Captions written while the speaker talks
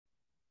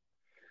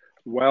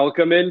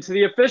Welcome into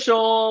the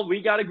official.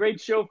 We got a great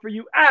show for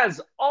you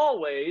as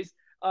always.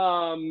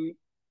 And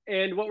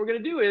what we're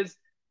going to do is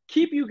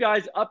keep you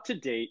guys up to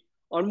date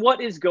on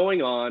what is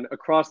going on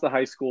across the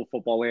high school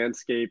football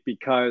landscape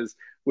because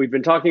we've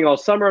been talking all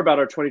summer about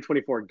our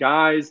 2024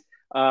 guys.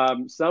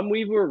 Some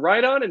we were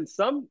right on, and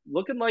some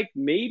looking like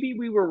maybe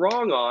we were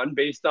wrong on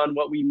based on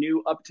what we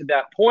knew up to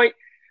that point.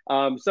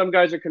 Some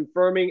guys are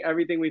confirming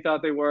everything we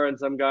thought they were, and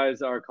some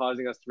guys are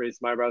causing us to raise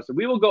some eyebrows. So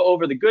we will go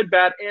over the good,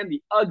 bad, and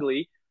the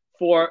ugly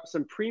for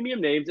some premium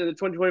names in the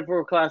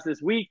 2024 class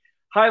this week,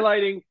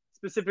 highlighting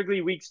specifically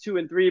weeks 2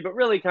 and 3, but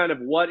really kind of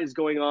what is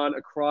going on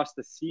across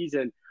the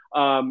season,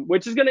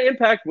 which is going to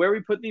impact where we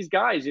put these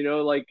guys.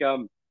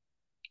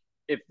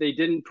 If they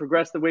didn't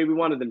progress the way we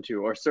wanted them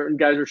to, or certain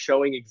guys are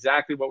showing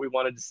exactly what we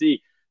wanted to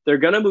see, they're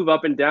going to move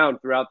up and down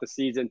throughout the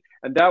season.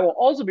 And that will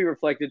also be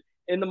reflected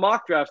in the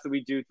mock drafts that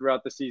we do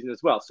throughout the season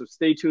as well. So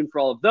stay tuned for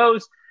all of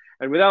those.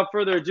 And without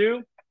further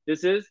ado,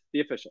 this is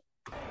the official.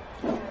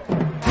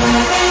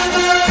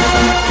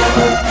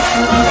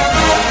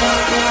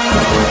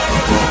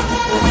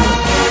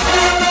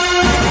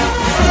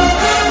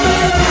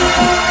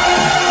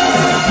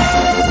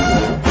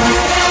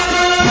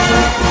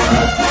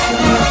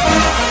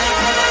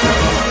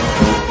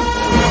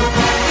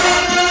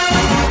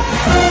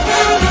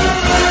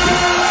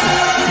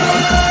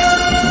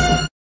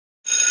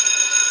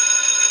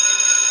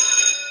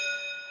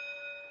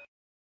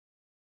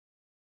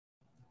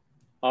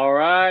 All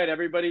right,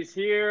 everybody's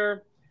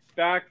here.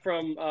 Back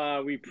from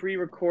we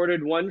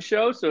pre-recorded one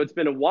show, so it's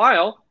been a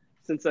while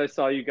since I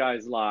saw you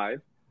guys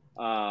live.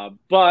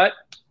 But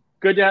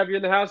good to have you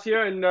in the house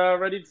here and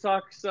ready to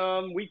talk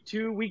some week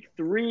 2, week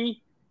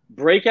 3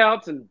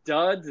 breakouts and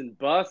duds and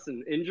busts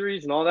and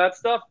injuries and all that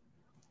stuff.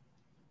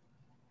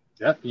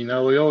 Yep,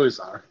 we always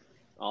are.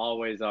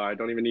 Always are. I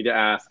don't even need to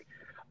ask.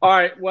 All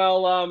right,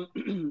 well,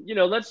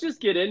 let's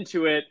just get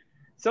into it.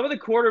 Some of the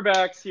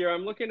quarterbacks here,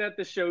 I'm looking at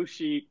the show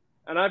sheet,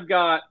 and I've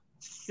got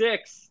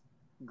 6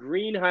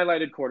 green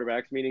highlighted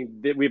quarterbacks, meaning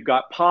that we've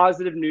got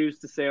positive news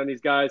to say on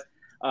these guys,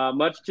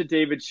 much to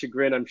David's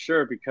chagrin, I'm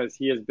sure, because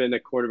he has been a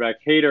quarterback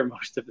hater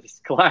most of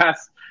this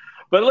class.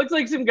 But it looks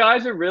like some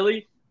guys are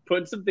really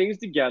putting some things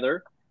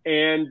together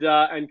and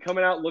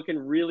coming out looking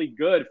really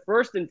good.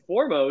 First and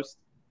foremost,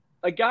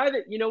 a guy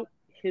that,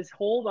 his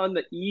hold on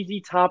the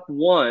easy top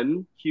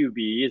 1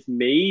 QB is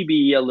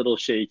maybe a little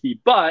shaky,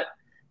 but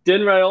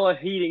Dylan Raiola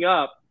heating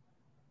up.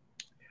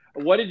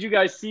 What did you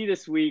guys see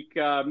this week?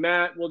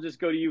 Matt, we'll just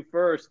go to you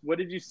first. What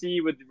did you see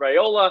with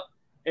Raiola,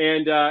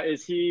 and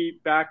is he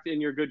back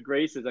in your good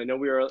graces? I know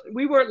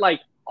we weren't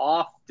like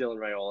off Dylan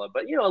Raiola,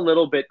 but a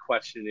little bit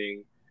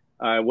questioning.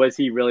 Was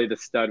he really the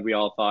stud we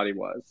all thought he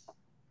was?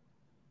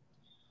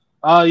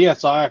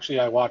 So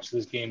I watched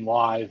this game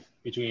live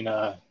between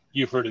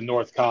Buford and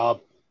North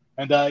Cobb,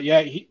 and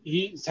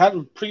he's had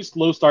a pretty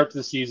slow start to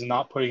the season,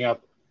 not putting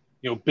up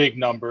big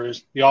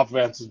numbers. The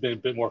offense has been a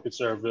bit more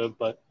conservative,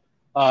 but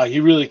he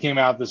really came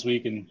out this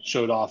week and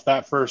showed off.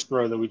 That first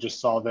throw that we just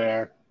saw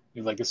there,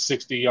 like a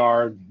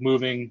 60-yard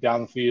moving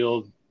down the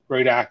field,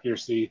 great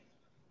accuracy.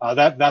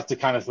 That's the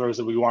kind of throws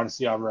that we want to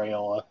see out of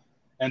Raiola.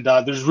 And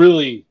there's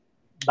really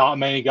not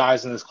many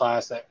guys in this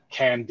class that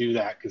can do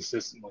that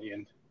consistently.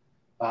 And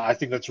I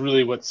think that's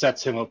really what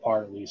sets him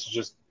apart, at least,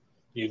 just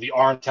the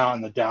arm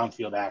talent and the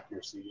downfield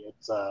accuracy.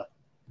 It's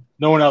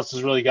no one else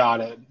has really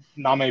got it.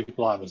 Not many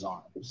people have his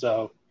arm.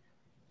 So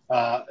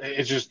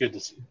it's just good to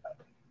see that.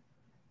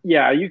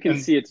 Yeah, you can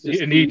see it's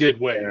just. And he did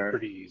win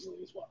pretty easily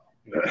as well.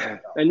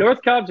 And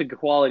North Cobb's a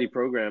quality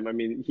program. I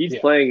mean, he's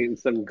playing in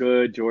some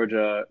good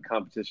Georgia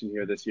competition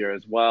here this year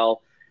as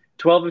well.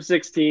 12 of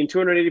 16,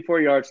 284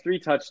 yards, 3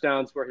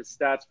 touchdowns were his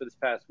stats for this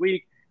past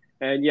week.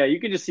 And, you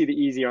can just see the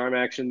easy arm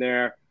action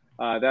there.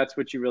 That's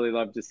what you really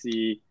love to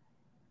see.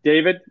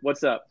 David,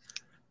 what's up?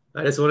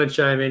 I just want to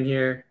chime in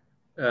here.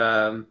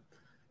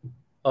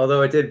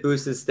 Although it did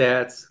boost his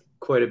stats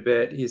quite a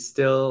bit, we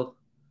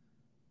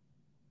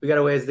got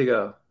a ways to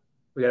go.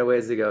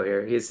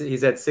 Here. He's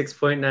at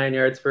 6.9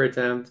 yards per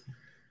attempt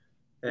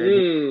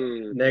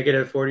and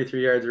negative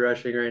 43 yards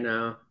rushing right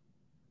now.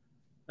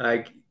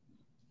 I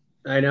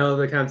know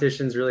the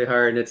competition's really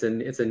hard,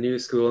 and it's a new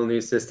school,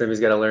 new system. He's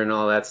got to learn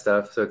all that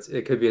stuff, so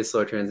it could be a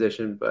slow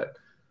transition. But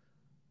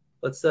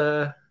let's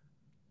the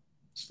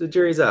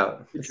jury's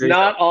out. It's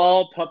not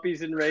all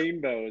puppies and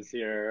rainbows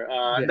here.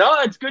 No,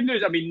 it's good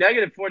news. I mean,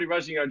 negative 40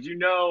 rushing yards.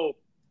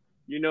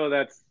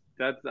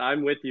 That's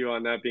I'm with you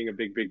on that being a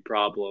big, big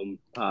problem.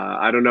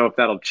 I don't know if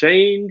that'll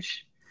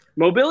change.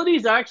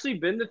 Mobility's actually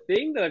been the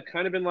thing that I've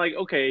kind of been like,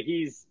 okay,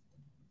 he's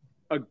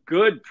a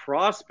good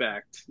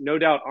prospect, no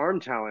doubt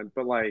arm talent,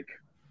 but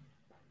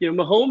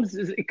Mahomes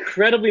is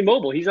incredibly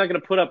mobile. He's not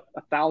going to put up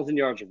 1,000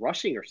 yards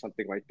rushing or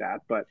something like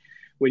that. But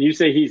when you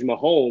say he's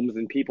Mahomes,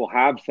 and people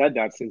have said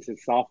that since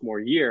his sophomore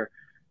year,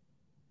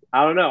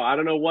 I don't know. I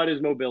don't know what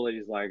his mobility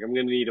is like. I'm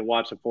going to need to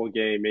watch a full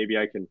game. Maybe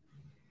I can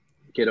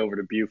get over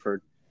to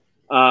Buford.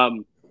 All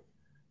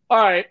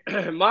right,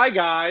 my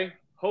guy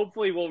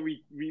hopefully will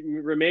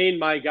remain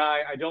my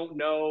guy. I don't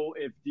know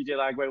if DJ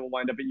Lagway will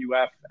wind up at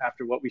UF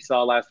after what we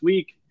saw last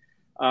week.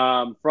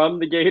 from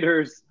the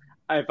Gators.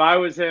 If I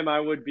was him, I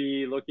would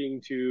be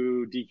looking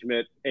to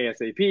decommit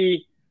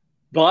ASAP.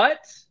 But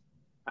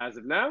as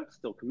of now,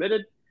 still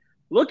committed.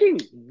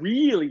 Looking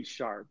really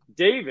sharp.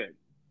 David,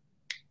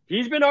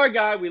 he's been our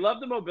guy. We love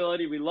the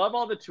mobility. We love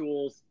all the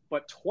tools.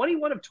 But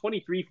 21 of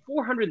 23,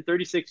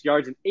 436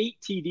 yards and 8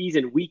 TDs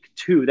in week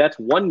 2. That's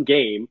one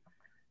game.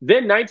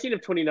 Then 19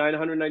 of 29,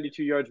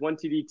 192 yards, 1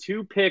 TD,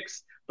 2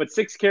 picks, but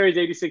 6 carries,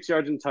 86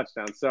 yards and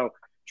touchdowns. So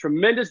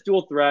tremendous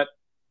dual threat.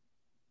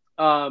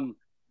 The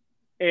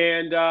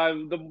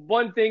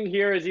one thing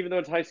here is, even though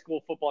it's high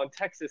school football in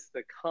Texas,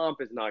 the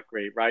comp is not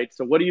great, right?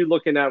 So what are you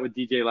looking at with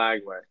DJ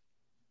Lagway?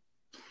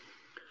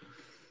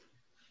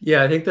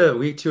 Yeah, I think the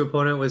week 2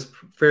 opponent was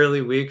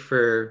fairly weak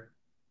for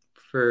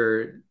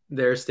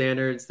their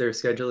standards, their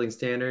scheduling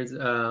standards.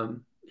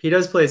 He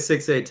does play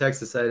 6A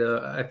Texas,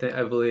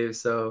 I believe.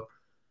 So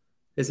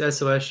his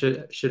SOS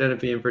should end up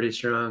being pretty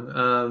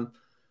strong.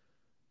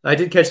 I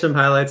did catch some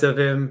highlights of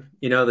him.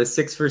 The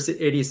 6 for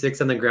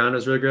 86 on the ground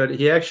was really good.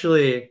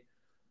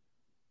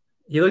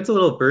 He looked a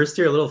little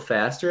burstier, a little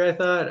faster, I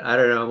thought. I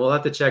don't know. We'll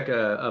have to check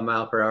a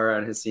mile per hour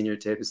on his senior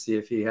tape to see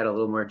if he had a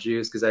little more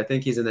juice, because I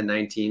think he's in the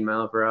 19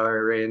 mile per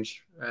hour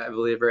range, I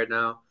believe, right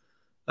now.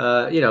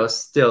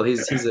 Still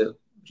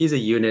he's a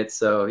unit,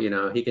 so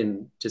he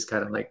can just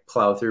kind of like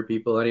plow through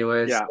people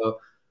anyway. Yeah. So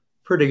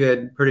pretty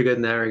good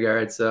in that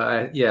regard.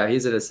 So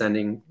he's an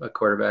ascending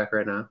quarterback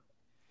right now.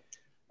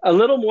 A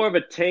little more of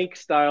a tank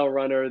style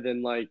runner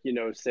than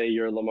say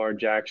you're Lamar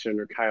Jackson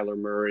or Kyler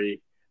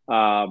Murray.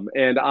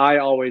 And I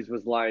always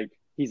was like,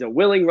 he's a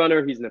willing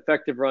runner. He's an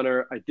effective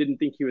runner. I didn't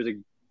think he was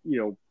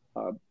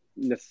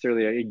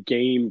necessarily a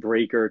game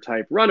breaker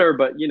type runner,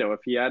 but if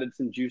he added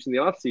some juice in the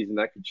offseason,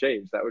 that could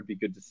change. That would be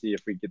good to see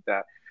if we get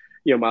that,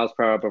 miles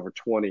per hour up over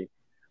 20.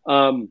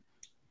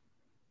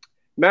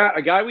 Matt,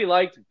 a guy we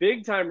liked,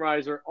 big time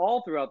riser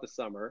all throughout the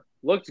summer,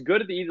 looked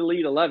good at the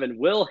Elite 11.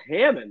 Will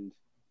Hammond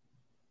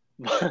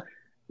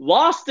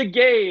lost a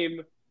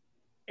game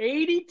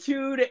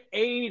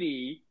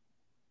 82-80.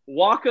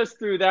 Walk us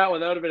through that one.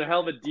 That would have been a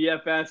hell of a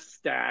DFS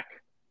stack.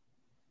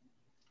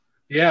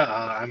 Yeah,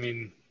 I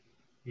mean,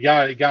 you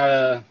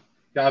gotta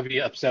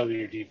be upset with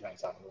your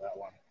defense after that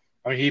one.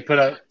 I mean, he put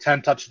up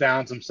 10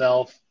 touchdowns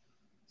himself,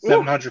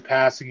 700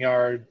 passing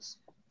yards,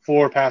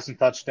 4 passing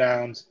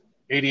touchdowns,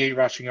 88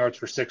 rushing yards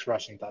for 6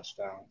 rushing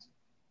touchdowns.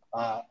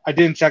 I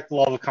didn't check the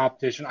level of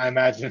competition. I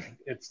imagine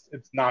it's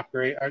not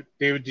great.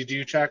 David, did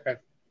you check?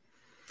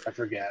 I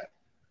forget.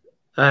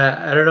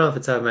 I don't know off the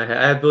top of my head.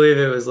 I believe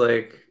it was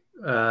like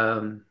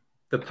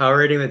the power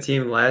rating of the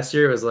team last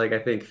year was I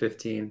think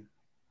 15.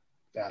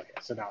 Yeah, okay,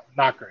 so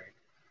not great.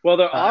 Well,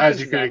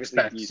 as you could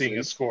expect, seeing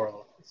a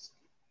score.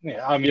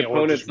 Yeah, I mean,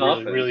 or just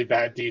really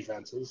bad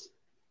defenses.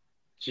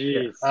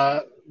 Jeez.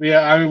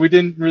 Yeah, I mean, we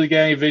didn't really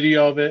get any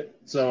video of it,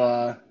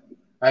 so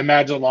I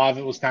imagine a lot of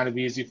it was kind of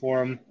easy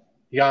for him.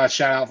 He got a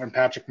shout out from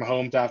Patrick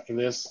Mahomes after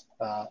this.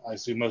 I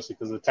assume mostly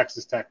because of the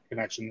Texas Tech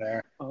connection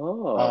there.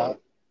 Oh.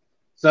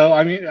 So,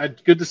 I mean,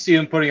 good to see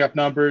him putting up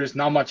numbers.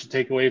 Not much to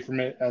take away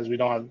from it, as we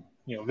don't have,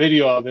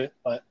 video of it.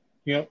 But,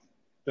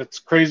 that's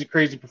crazy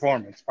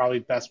performance. Probably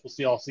best we'll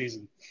see all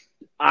season.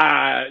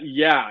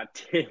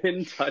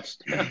 10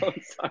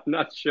 touchdowns. I'm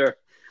not sure.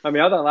 I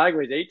mean, I thought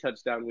Lagway's 8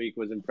 touchdown week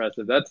was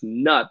impressive. That's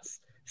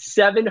nuts.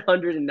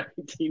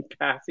 719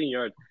 passing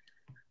yards.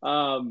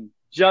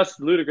 Just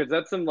ludicrous.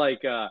 That's some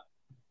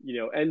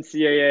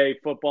NCAA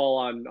football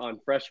on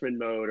freshman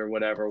mode or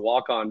whatever,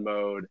 walk-on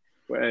mode,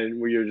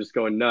 and where you're just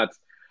going nuts.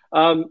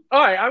 All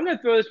right, I'm going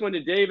to throw this one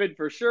to David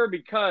for sure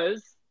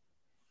because,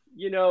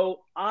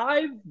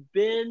 I've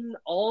been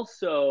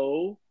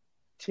also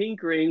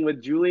tinkering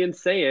with Julian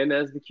Sayin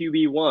as the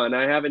QB1.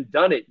 I haven't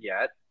done it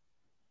yet.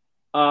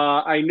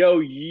 I know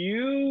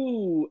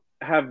you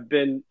have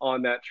been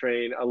on that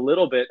train a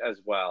little bit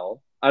as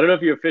well. I don't know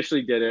if you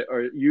officially did it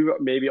or you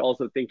maybe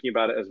also thinking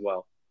about it as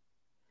well.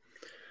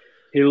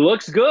 He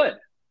looks good.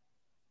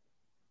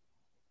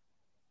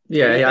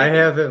 Yeah,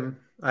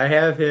 I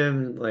have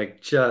him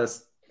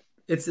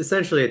it's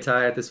essentially a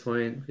tie at this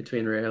point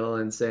between Rahal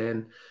and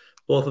Sayin.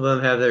 Both of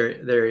them have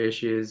their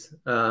issues.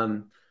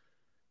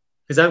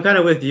 Because I'm kind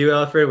of with you,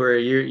 Alfred, where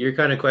you're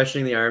kind of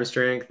questioning the arm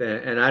strength,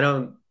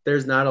 and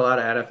there's not a lot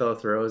of NFL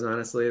throws,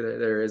 honestly.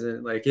 There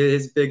isn't.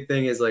 His big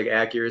thing is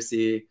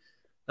accuracy.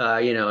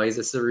 He's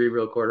a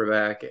cerebral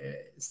quarterback,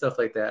 stuff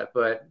like that.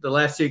 But the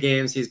last 2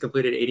 games, he's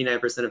completed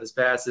 89% of his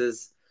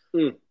passes.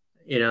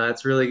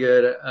 That's really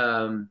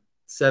good.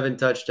 7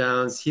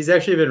 touchdowns. He's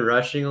actually been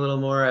rushing a little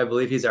more. I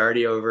believe he's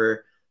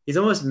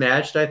almost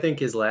matched, I think,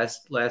 his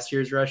last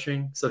year's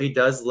rushing. So he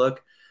does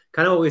look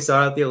kind of what we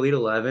saw at the Elite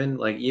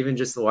 11. Even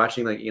just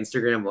watching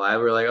Instagram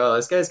Live, we're like, oh,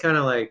 this guy's kind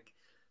of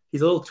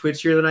he's a little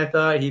twitchier than I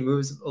thought. He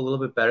moves a little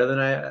bit better than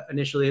I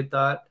initially had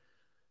thought.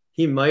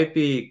 He might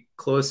be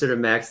closer to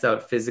maxed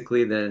out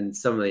physically than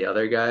some of the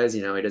other guys.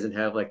 He doesn't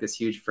have this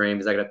huge frame.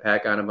 He's not going to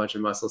pack on a bunch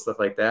of muscle, stuff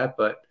like that.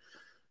 But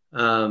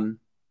I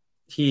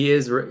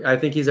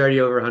think he's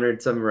already over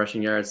 100 some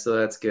rushing yards, so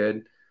that's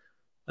good.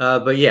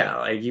 But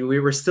yeah, we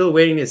were still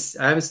waiting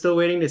I'm still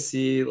waiting to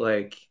see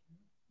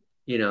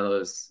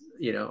those,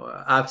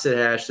 opposite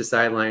hash to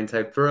sideline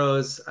type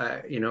throws,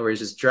 where he's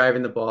just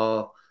driving the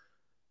ball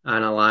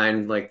on a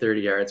line like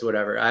 30 yards,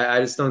 whatever. I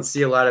just don't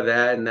see a lot of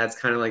that. And that's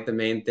kind of like the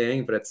main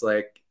thing. But it's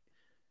like,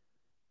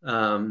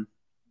 Matt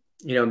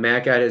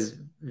got his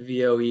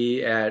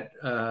VOE at,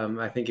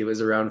 I think it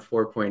was around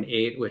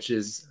 4.8, which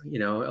is,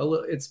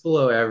 it's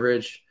below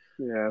average.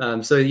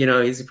 Yeah. So,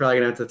 he's probably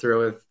going to have to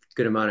throw with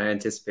good amount of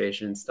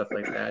anticipation, stuff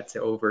like that to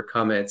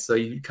overcome it. So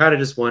you kind of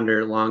just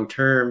wonder long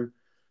term,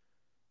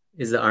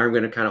 is the arm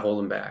going to kind of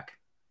hold him back?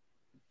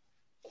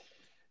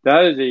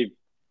 That is a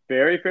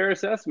very fair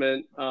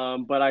assessment.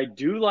 But I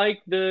do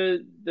like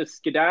the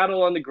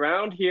skedaddle on the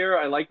ground here.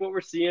 I like what we're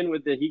seeing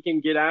with that he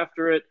can get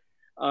after it.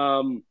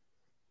 And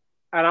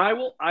I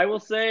will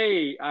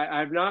say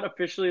I've not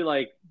officially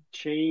like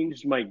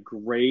changed my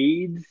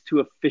grades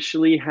to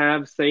officially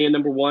have Saiyan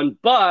number one,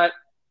 but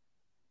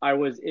I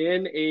was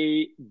in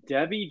a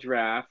Devy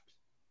draft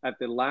at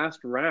the last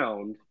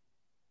round.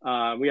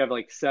 We have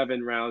like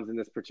 7 rounds in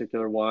this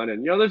particular one,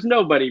 and there's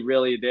nobody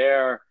really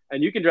there.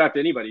 And you can draft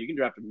anybody. You can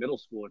draft a middle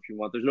school if you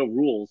want. There's no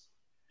rules.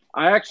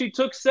 I actually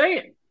took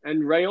Saiyan,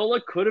 and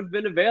Raiola could have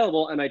been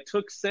available, and I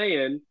took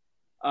Saiyan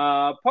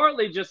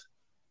partly just,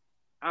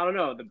 I don't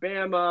know, the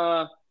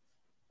Bama.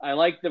 I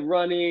like the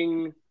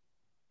running.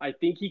 I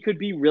think he could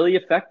be really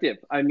effective.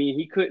 I mean,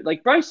 he could,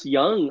 like Bryce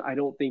Young, I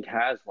don't think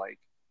has like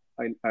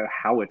a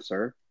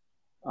howitzer.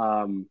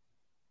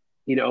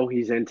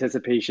 He's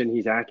anticipation,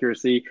 he's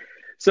accuracy.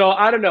 So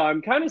I don't know.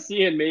 I'm kind of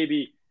seeing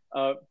maybe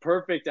a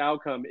perfect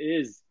outcome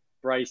is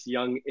Bryce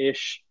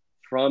Young-ish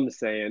from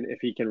Saiyan if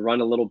he can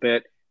run a little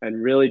bit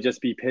and really just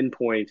be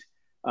pinpoint.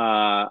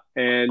 Yeah,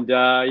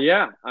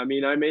 I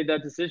mean, I made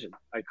that decision.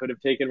 I could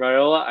have taken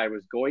Raiola. I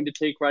was going to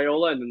take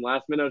Raiola, and then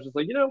last minute I was just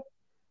like, I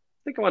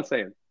think I want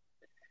Saiyan.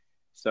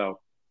 So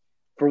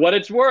for what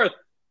it's worth,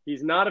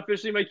 he's not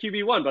officially my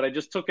QB1, but I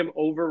just took him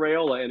over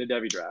Raiola in a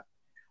Devy draft.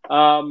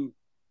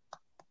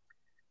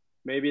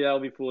 Maybe that'll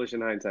be foolish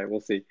in hindsight. We'll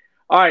see.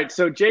 All right,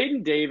 so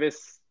Jaden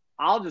Davis,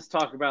 I'll just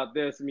talk about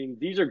this. I mean,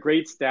 these are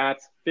great stats,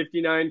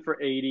 59 for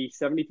 80,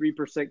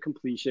 73%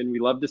 completion. We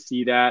love to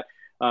see that.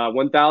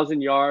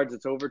 1,000 yards,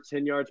 it's over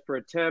 10 yards per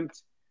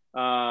attempt,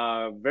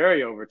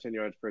 very over 10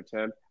 yards per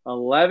attempt.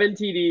 11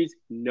 TDs,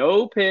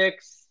 no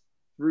picks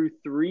through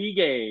 3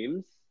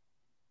 games.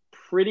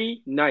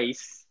 Pretty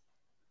nice.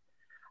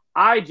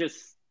 I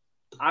just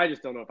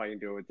don't know if I can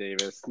do it with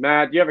Davis.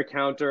 Matt, do you have a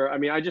counter? I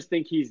mean, I just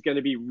think he's going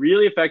to be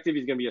really effective.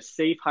 He's going to be a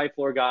safe,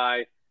 high-floor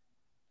guy.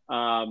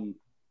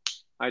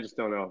 I just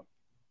don't know.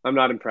 I'm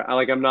not impressed.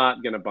 I'm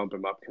not going to bump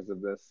him up because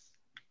of this.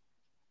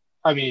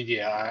 I mean,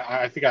 yeah,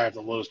 I think I have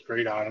the lowest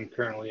grade on him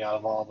currently out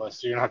of all of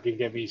us, so you're not going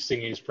to get me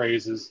singing his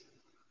praises.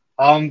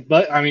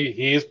 But, I mean,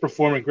 he is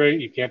performing great.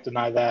 You can't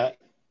deny that.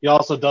 He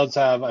also does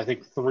have, I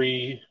think,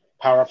 3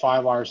 Power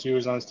 5 wide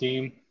receivers on his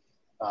team.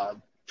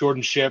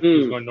 Jordan Shipp,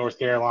 who's going to North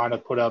Carolina,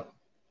 put up,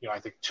 I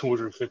think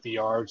 250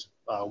 yards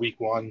week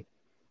 1.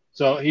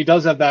 So he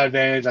does have that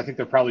advantage. I think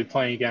they're probably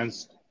playing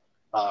against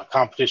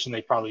competition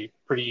they probably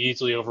pretty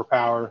easily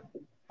overpower.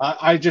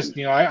 I just,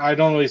 I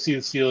don't really see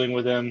the ceiling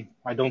with him.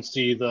 I don't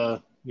see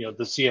the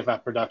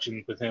CFF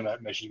production with him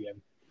at Michigan.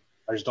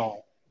 I just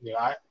don't.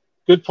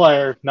 Good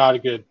player, not a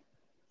good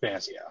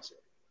fantasy asset.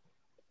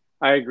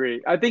 I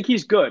agree. I think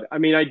he's good. I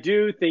mean, I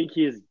do think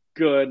he is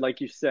good,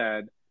 like you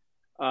said.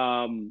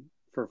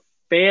 For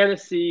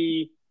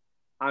fantasy,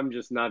 I'm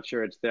just not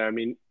sure it's there. I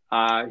mean,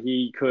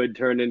 he could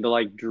turn into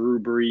like Drew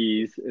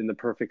Brees in the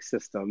perfect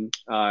system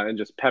and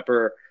just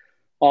pepper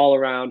all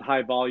around,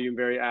 high volume,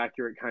 very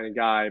accurate kind of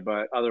guy.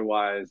 But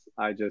otherwise,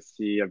 I just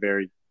see a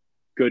very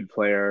good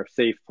player,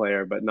 safe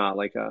player, but not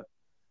like a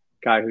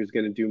guy who's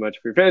going to do much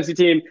for your fantasy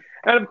team.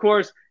 And of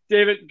course,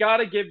 David, got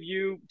to give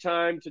you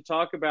time to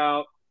talk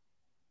about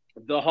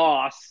the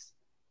Hoss.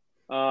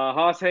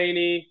 Hoss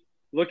Haney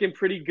looking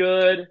pretty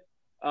good.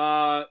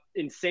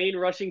 Insane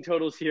rushing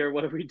totals here.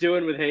 What are we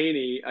doing with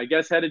Haney? I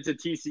guess headed to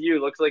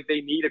TCU. Looks like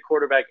they need a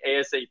quarterback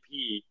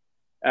ASAP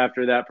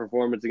after that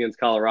performance against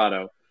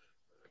Colorado.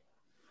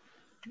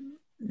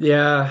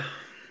 Yeah,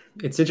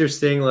 it's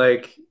interesting.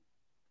 Like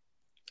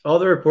all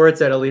the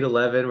reports at Elite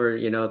 11 were,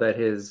 that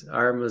his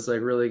arm was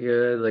like really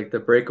good. Like the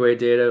breakaway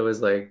data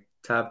was like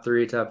top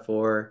 3, top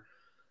 4,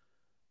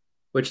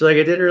 which like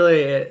it didn't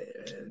really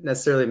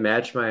necessarily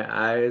match my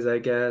eyes, I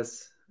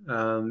guess.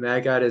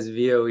 Matt got his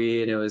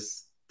VOE and it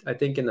was, I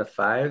think, in the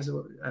 5s.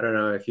 I don't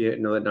know if you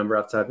know that number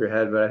off the top of your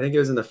head, but I think it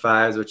was in the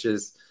 5s, which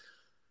is,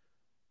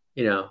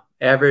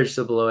 average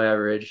to below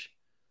average.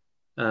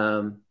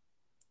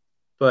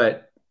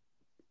 But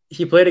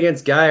he played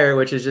against Geyer,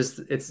 which is just,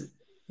 it's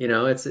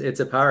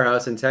a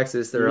powerhouse in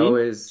Texas. They're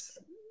always,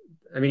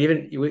 I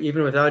mean,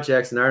 even without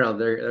Jackson Arnold,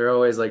 they're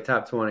always like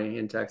top 20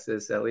 in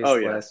Texas, at least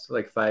last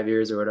like 5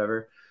 years or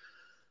whatever.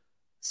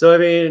 So, I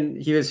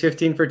mean, he was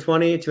 15 for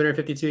 20,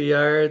 252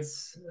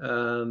 yards,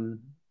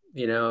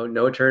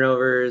 no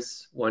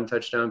turnovers, 1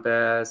 touchdown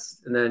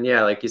pass. And then,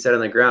 like you said, on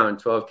the ground,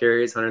 12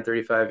 carries,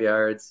 135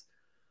 yards,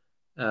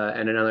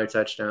 and another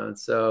touchdown.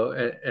 So,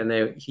 and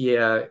he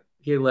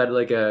he led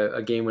like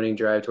a game-winning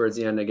drive towards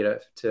the end to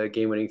get to a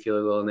game-winning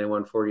field goal, and they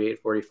won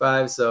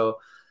 48-45. So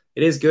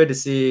it is good to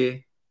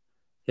see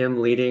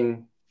him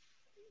leading,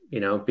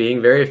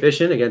 being very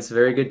efficient against a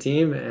very good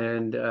team.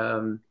 And,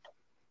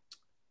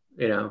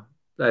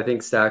 I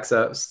think stocks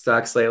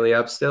slightly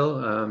up still.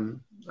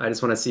 I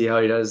just want to see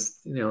how he does,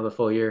 the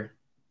full year.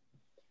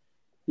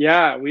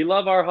 Yeah, we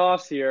love our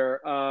Haas here.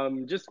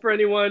 Just for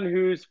anyone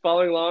who's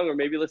following along or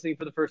maybe listening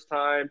for the first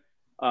time,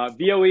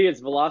 VOE is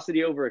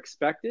velocity over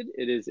expected.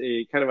 It is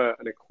a kind of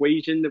an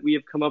equation that we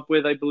have come up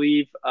with, I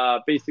believe.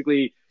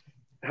 Basically,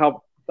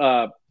 how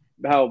much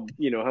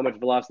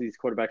velocity these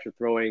quarterbacks are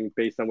throwing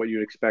based on what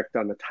you'd expect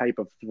on the type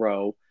of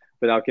throw,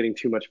 without getting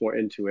too much more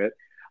into it.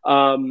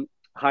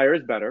 Higher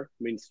is better,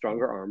 means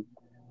stronger arm.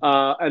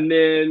 And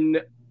then,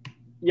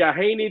 yeah,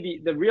 Haney,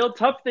 the real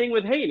tough thing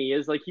with Haney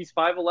is like he's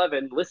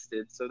 5'11"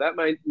 listed, so that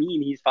might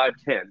mean he's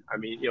 5'10". I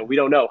mean, we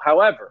don't know.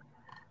 However,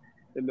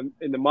 in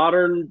the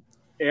modern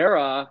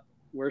era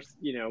where,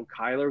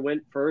 Kyler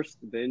went first,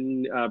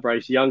 then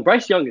Bryce Young.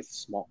 Bryce Young is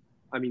small.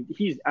 I mean,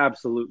 he's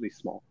absolutely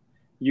small.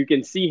 You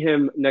can see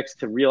him next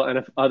to real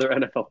other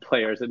NFL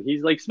players, and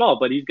he's like small,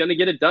 but he's going to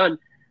get it done.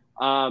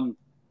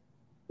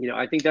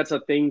 I think that's a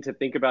thing to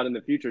think about in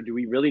the future. Do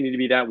we really need to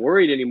be that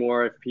worried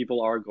anymore if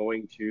people are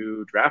going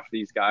to draft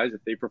these guys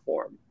if they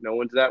perform? No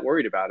one's that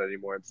worried about it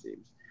anymore, it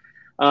seems.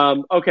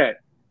 Okay.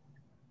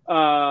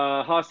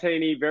 Haas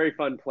Haney, very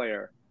fun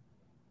player.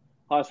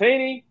 Haas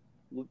Haney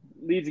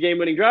leads a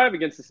game-winning drive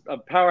against a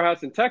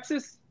powerhouse in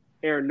Texas.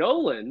 Aaron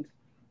Noland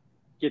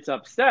gets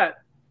upset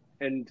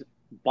and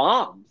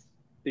bombs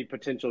the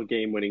potential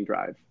game-winning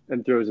drive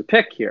and throws a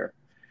pick here.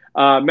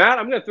 Matt,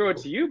 I'm going to throw it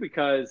to you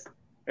because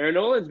Aaron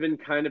Noland's been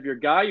kind of your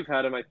guy. You've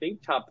had him, I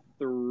think, top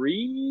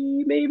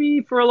 3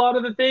 maybe for a lot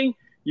of the thing.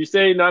 You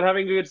say not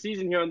having a good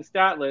season here on the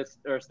stat list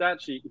or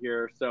stat sheet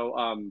here.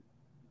 So,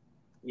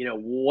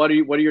 what are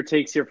your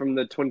takes here from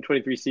the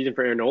 2023 season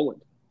for Aaron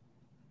Noland?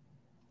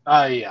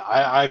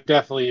 I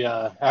definitely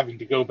having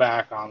to go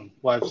back on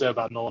what I've said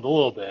about Noland a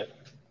little bit.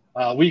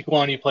 Week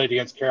 1, he played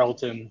against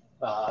Carrollton,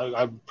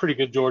 a pretty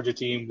good Georgia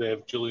team. They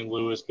have Julian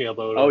Lewis, Caleb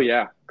Odom. Oh,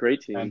 yeah.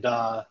 Great team. And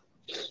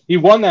he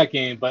won that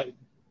game, but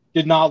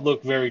did not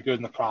look very good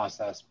in the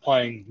process,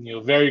 playing,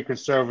 very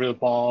conservative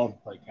ball,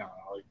 like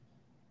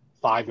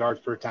 5 yards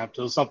per attempt.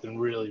 It was something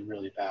really,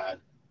 really bad.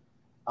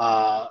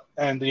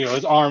 And,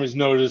 his arm is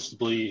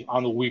noticeably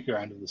on the weaker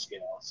end of the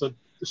scale. So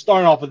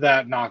starting off with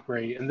that, not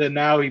great. And then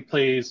now he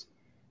plays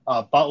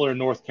Butler,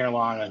 North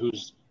Carolina,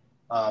 whose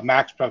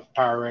max prep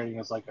power rating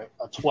is like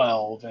a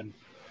 12. And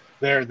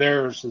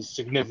theirs is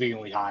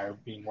significantly higher,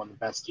 being one of the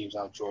best teams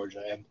out of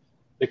Georgia. And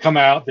they come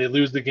out, they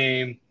lose the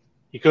game.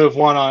 He could have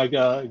won on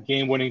a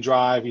game-winning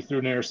drive. He threw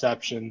an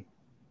interception.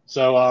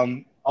 So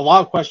a lot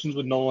of questions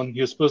with Noland.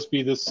 He was supposed to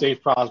be this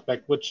safe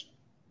prospect, which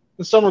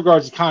in some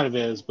regards he kind of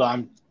is, but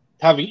I'm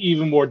having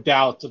even more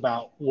doubts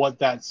about what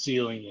that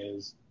ceiling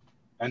is.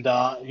 And,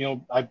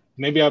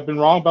 maybe I've been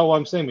wrong about what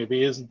I'm saying. Maybe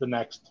he isn't the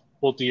next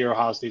multi-year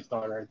Ohio State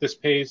starter. At this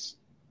pace,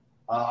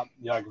 I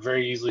can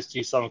very easily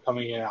see someone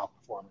coming in and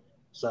outperforming him.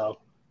 So,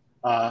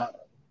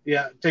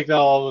 take that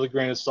all with a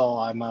grain of salt.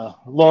 I'm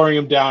lowering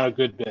him down a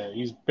good bit.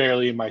 He's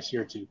barely in my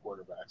tier 2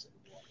 quarterbacks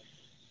anymore.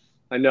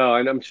 I know,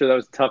 and I'm sure that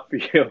was tough for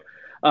you.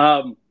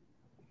 And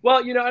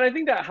I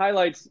think that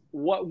highlights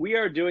what we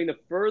are doing. The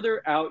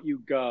further out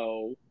you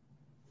go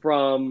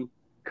from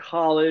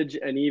college,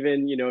 and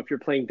even, if you're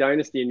playing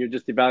Dynasty and you're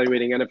just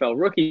evaluating NFL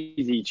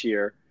rookies each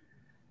year,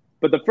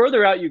 but the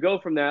further out you go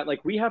from that,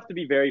 like, we have to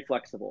be very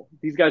flexible.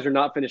 These guys are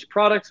not finished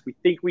products. We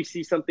think we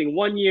see something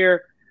one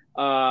year,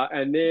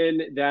 and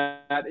then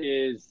that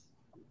is,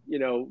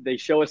 they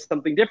show us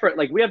something different.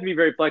 Like, we have to be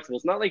very flexible.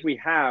 It's not like we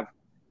have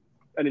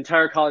an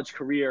entire college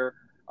career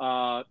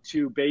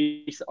to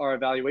base our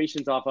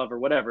evaluations off of or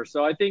whatever.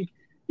 So I think,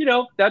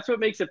 that's what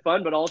makes it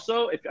fun. But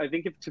also, I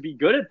think to be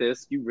good at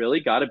this, you really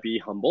got to be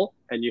humble,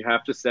 and you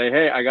have to say,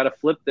 hey, I got to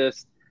flip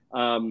this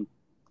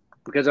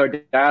because our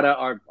data,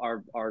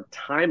 our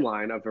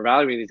timeline of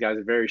evaluating these guys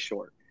is very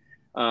short.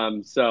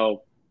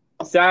 So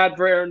sad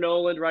for Aaron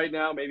Noland right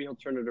now. Maybe he'll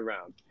turn it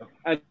around.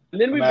 And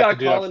then we've got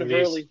Colin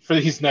Hurley. For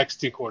these next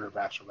 2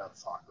 quarterbacks we're about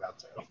to talk about,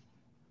 too.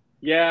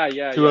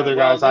 Yeah. 2 other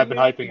guys I've been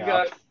hyping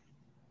up.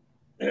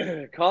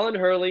 Colin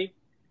Hurley,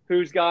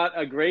 who's got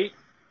a great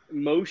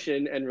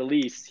motion and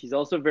release. He's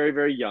also very,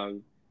 very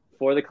young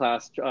for the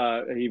class.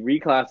 He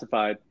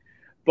reclassified.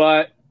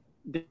 But,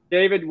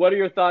 David, what are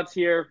your thoughts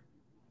here?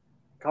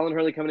 Colin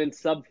Hurley coming in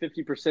sub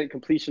 50%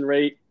 completion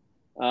rate.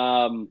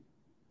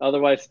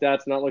 Otherwise,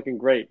 stats not looking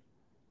great.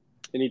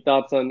 Any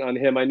thoughts on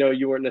him? I know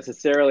you weren't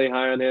necessarily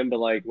high on him, but,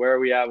 where are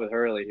we at with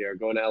Hurley here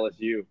going to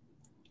LSU?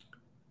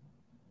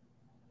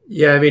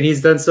 Yeah, I mean,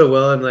 he's done so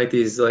well in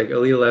these Elite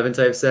 11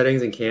 type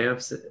settings and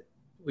camps.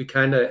 We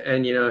kind of,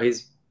 and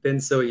he's been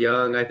so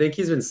young. I think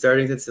he's been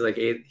starting since an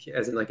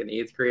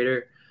 8th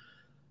grader.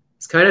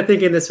 He's kind of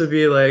thinking this would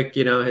be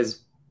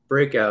his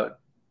breakout.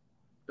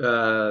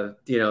 Through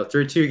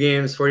 2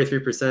 games,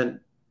 43%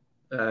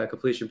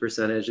 completion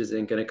percentage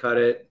isn't going to cut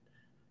it.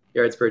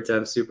 Yards per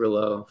attempt super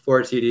low.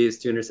 4 TDs,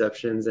 2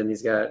 interceptions, and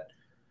he's got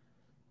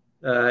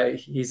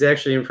He's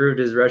actually improved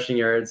his rushing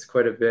yards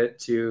quite a bit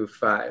to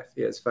 5.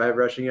 He has 5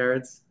 rushing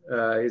yards.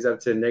 He's up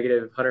to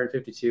negative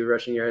 152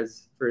 rushing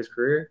yards for his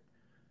career.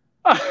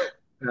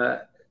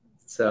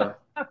 So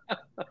I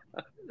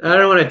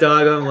don't want to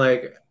dog him.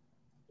 Like,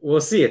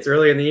 we'll see. It's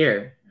early in the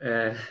year.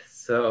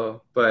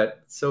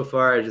 But so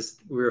far,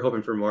 we were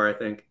hoping for more, I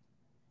think.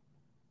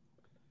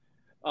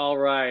 All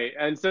right.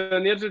 And so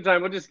in the interest of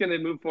time, we're just going to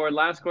move forward.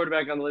 Last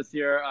quarterback on the list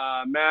here,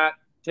 Matt,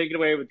 take it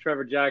away with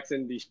Trevor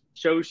Jackson. The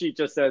show sheet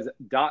just says ...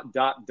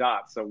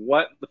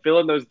 So fill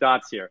in those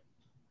dots here.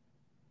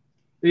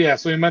 Yeah,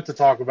 so we meant to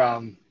talk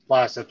about him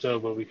last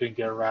episode, but we couldn't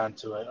get around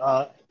to it.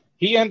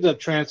 He ended up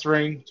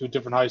transferring to a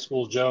different high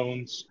school,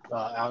 Jones,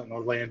 out in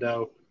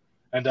Orlando.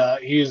 And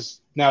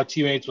he's now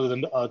teammates with a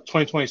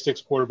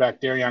 2026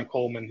 quarterback, Darion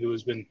Coleman, who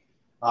has been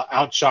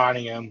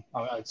outshining him.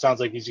 It sounds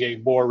like he's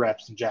getting more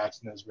reps than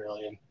Jackson is,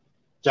 really. And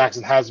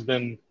Jackson hasn't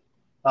been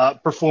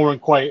performing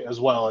quite as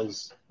well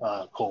as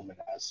Coleman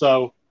has.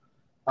 So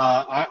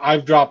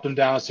I've dropped him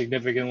down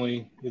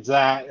significantly. It's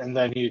that, and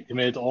then he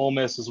committed to Ole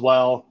Miss as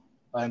well.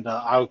 And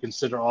I would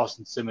consider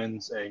Austin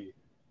Simmons a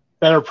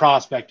better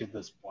prospect at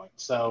this point.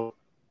 So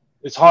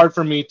it's hard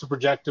for me to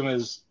project him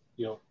as,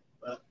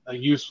 a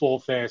useful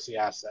fantasy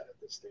asset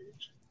at this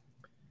stage.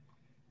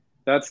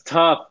 That's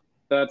tough.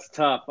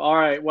 All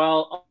right.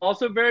 Well,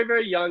 also very,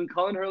 very young.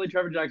 Colin Hurley,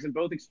 Trevor Jackson,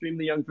 both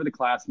extremely young for the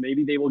class.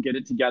 Maybe they will get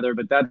it together,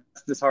 but that's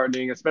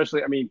disheartening,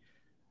 especially, a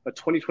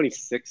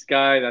 2026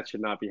 guy, that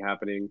should not be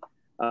happening.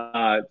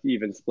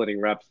 Even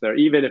splitting reps there,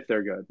 even if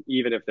they're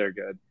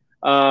good.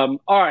 All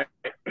right.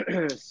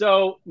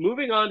 So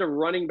moving on to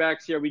running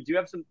backs here, we do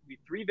have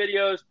 3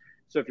 videos.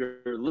 So if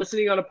you're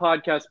listening on a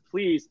podcast,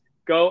 please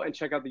go and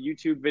check out the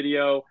YouTube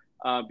video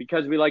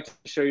because we like to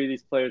show you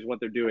these players and what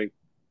they're doing.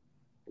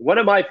 One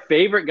of my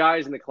favorite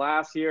guys in the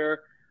class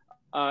here,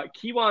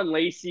 Kewan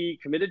Lacey,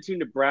 committed to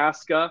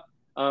Nebraska.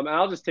 And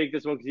I'll just take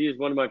this one because he is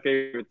one of my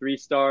favorite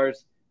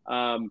 3-stars.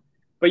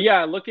 But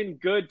yeah, looking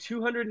good,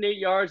 208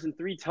 yards and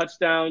 3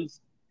 touchdowns.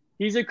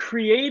 He's a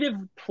creative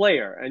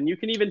player, and you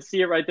can even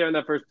see it right there in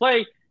that first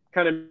play.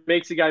 Kind of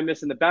makes a guy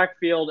miss in the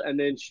backfield and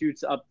then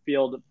shoots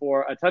upfield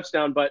for a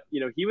touchdown. But,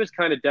 he was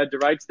kind of dead to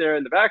rights there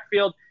in the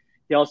backfield.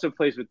 He also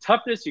plays with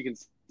toughness. You can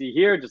see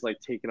here, just like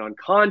taking on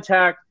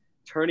contact,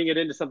 turning it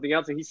into something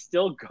else. And he's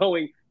still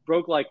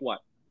broke like what,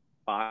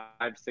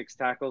 5, 6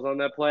 tackles on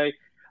that play.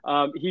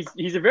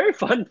 He's a very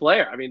fun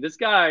player. This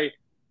guy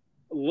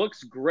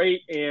looks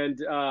great. And,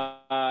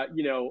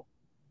 the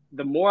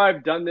more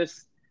I've done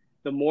this,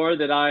 the more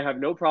that I have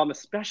no problem,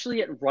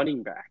 especially at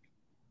running back.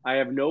 I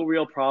have no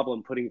real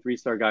problem putting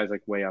 3-star guys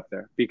like way up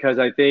there because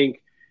I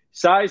think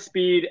size,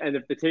 speed, and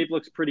if the tape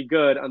looks pretty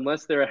good,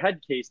 unless they're a head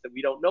case that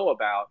we don't know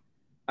about,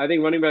 I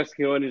think running backs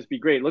can go in and just be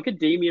great. Look at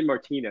Damian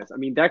Martinez.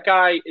 That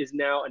guy is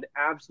now an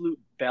absolute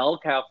bell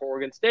cow for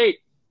Oregon State.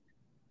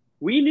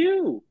 We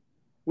knew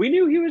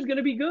he was going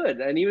to be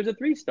good, and he was a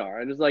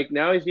 3-star. And it's like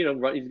now he's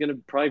going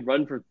to probably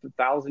run for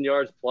 1,000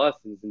 yards plus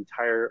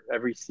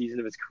every season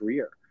of his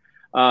career.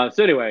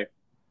 So anyway,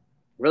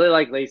 really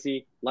like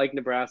Lacey, like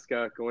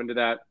Nebraska, go into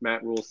that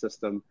Matt Rule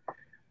system.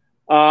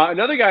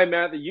 Another guy,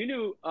 Matt, that you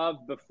knew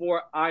of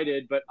before I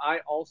did, but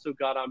I also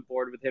got on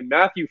board with him,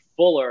 Matthew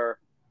Fuller,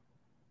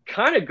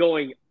 kind of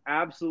going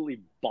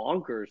absolutely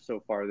bonkers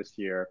so far this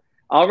year.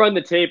 I'll run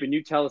the tape and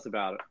you tell us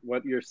about it,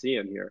 what you're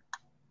seeing here.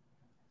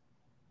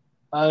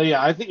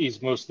 Yeah, I think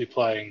he's mostly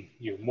playing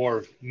more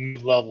of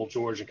mid-level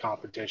Georgia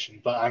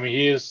competition, but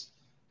he is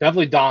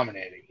definitely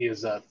dominating. He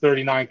has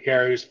 39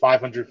 carries,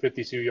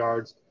 552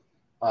 yards,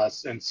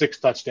 and 6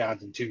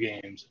 touchdowns in 2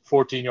 games,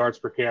 14 yards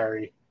per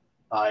carry.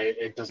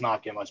 It does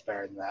not get much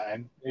better than that.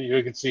 And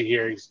you can see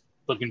here he's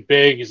looking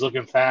big, he's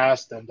looking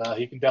fast, and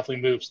he can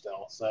definitely move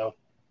still. So,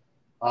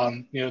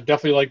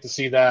 definitely like to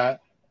see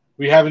that.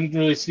 We haven't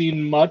really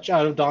seen much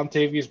out of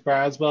Dontavius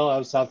Braswell out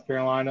of South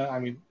Carolina.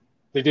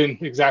 They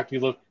didn't exactly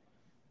look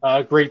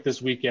great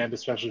this weekend,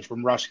 especially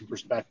from rushing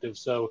perspective.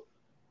 So,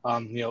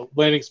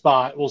 landing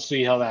spot, we'll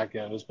see how that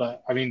goes.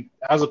 But,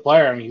 as a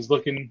player, he's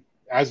looking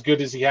as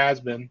good as he has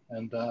been.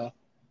 And,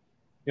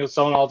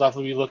 someone I'll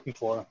definitely be looking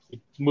for. He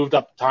moved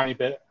up a tiny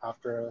bit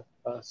after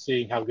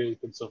seeing how good he's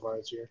been so far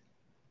this year.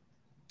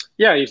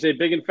 Yeah, you say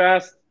big and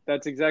fast.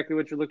 That's exactly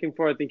what you're looking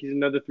for. I think he's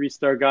another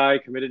 3-star guy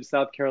committed to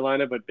South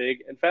Carolina, but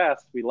big and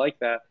fast. We like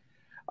that.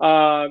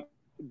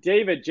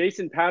 David,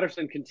 Jason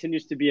Patterson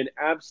continues to be an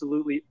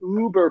absolutely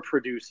uber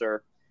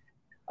producer.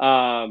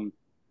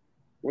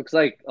 Looks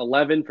like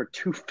 11 for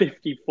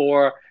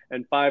 254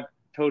 and 5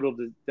 total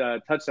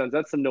touchdowns.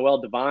 That's some Noel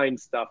Devine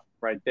stuff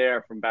right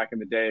there from back in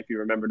the day. If you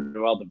remember,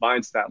 Noel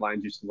Devine's stat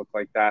lines used to look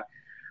like that.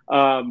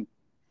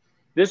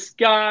 This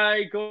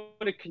guy going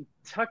to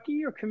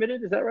Kentucky or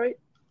committed, is that right?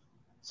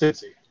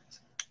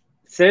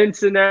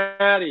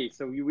 Cincinnati.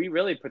 So we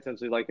really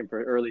potentially like him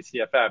for early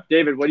CFF.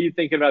 David, what do you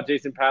think about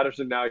Jason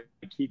Patterson now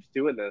he keeps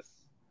doing this?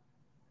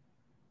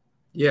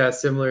 Yeah,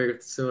 similar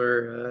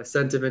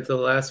sentiment to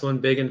the last one.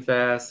 Big and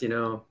fast,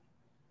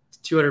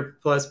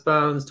 200 plus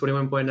pounds,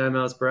 21.9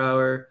 miles per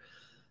hour.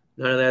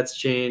 None of that's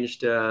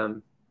changed.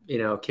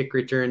 Kick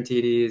return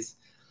TDs.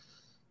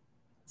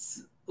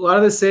 A lot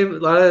of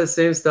the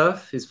same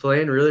stuff. He's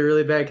playing really,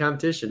 really bad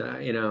competition,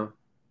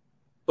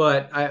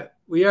 But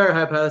we are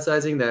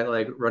hypothesizing that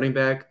like running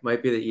back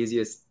might be the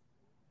easiest.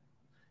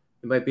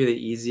 It might be the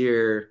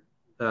easier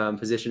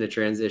position to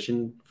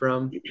transition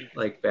from,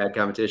 like bad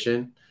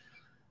competition.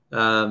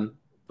 But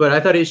I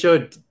thought he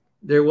showed.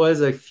 There was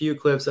a few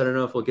clips. I don't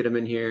know if we'll get him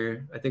in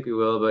here. I think we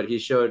will. But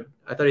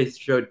I thought he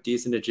showed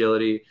decent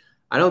agility.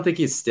 I don't think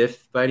he's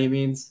stiff by any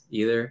means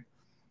either.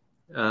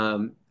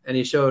 And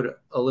he showed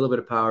a little bit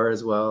of power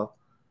as well.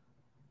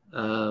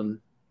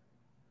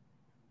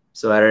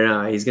 So I don't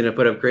know. He's going to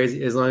put up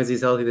crazy, as long as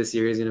he's healthy this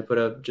year, he's going to put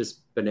up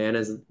just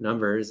bananas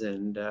numbers.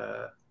 And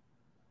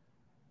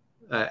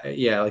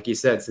yeah, like you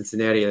said,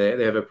 Cincinnati,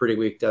 they have a pretty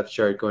weak depth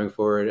chart going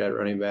forward at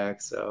running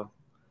back. So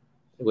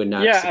it would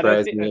not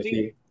surprise me if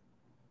he.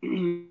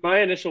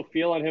 My initial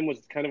feel on him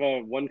was kind of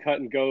a one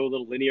cut and go, a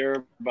little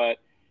linear, but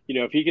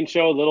if he can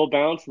show a little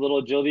bounce, a little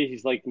agility,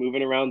 he's like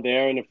moving around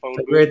there in a phone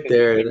booth. Right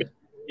there.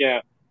 Yeah.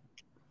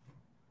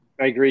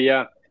 I agree.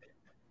 Yeah.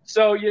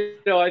 So,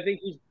 I think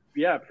he's,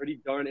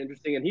 pretty darn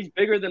interesting. And he's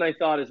bigger than I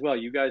thought as well.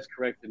 You guys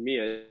corrected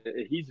me.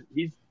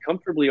 He's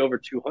comfortably over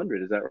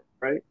 200. Is that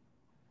right?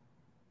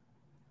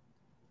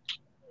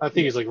 I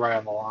think he's like right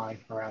on the line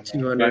around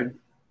 200. Right.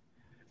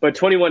 But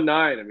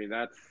 21.9, I mean,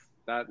 that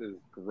is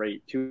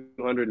great.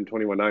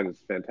 221.9 is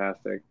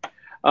fantastic.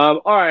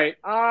 All right,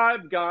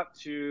 I've got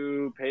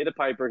to pay the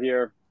piper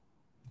here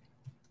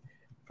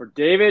for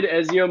David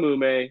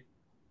Eziomume,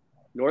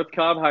 North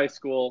Cobb High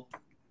School.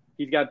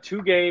 He's got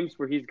 2 games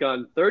where he's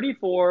gone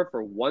 34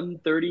 for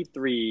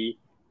 133,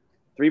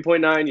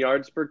 3.9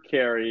 yards per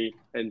carry,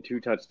 and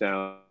 2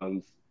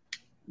 touchdowns.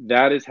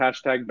 That is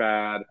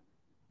 #bad.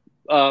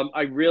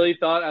 I really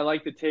thought I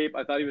liked the tape.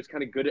 I thought he was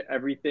kind of good at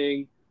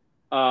everything,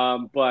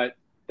 but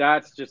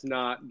that's just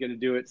not going to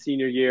do it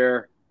senior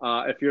year.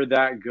 If you're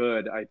that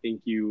good, I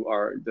think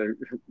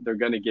they're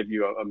going to give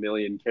you a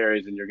million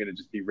carries and you're going to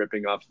just be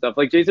ripping off stuff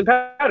like Jason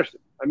Patterson.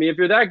 I mean, if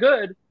you're that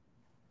good.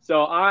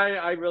 So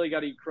I really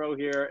got to eat crow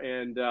here,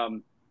 and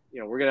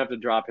we're going to have to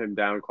drop him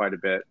down quite a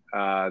bit.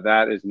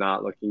 That is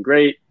not looking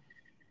great.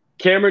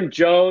 Cameron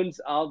Jones,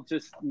 I'll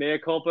just mea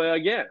culpa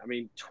again. I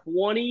mean,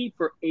 20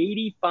 for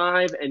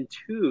 85 and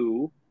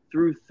 2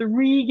 through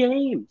 3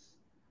 games.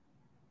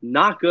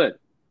 Not good.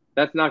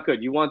 That's not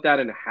good. You want that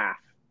in a half.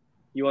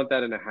 You want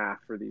that in a half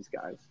for these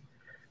guys.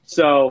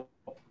 So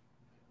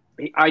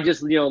I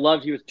just,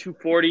 loved he was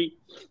 240,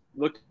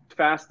 looked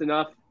fast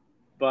enough,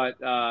 but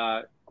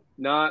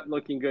not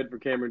looking good for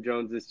Cameron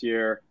Jones this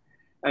year.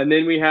 And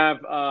then we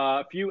have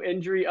a few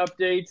injury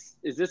updates.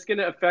 Is this going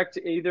to affect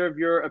either of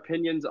your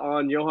opinions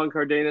on Johan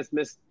Cardenas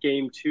missed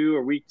game 2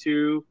 or week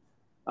 2?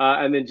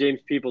 And then James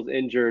Peoples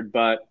injured,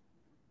 but,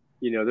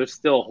 there's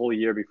still a whole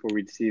year before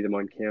we'd see them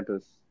on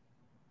campus.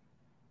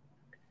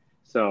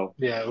 So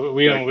yeah,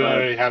 we don't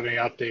really have any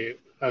update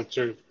as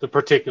to the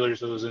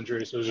particulars of those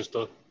injuries. So it was just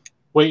a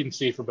wait and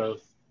see for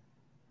both.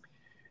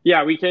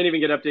 Yeah, we can't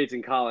even get updates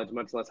in college,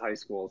 much less high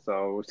school.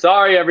 So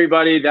sorry,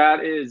 everybody.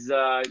 That is,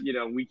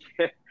 we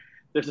can't.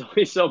 There's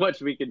only so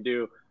much we can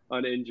do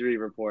on injury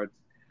reports.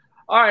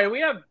 All right,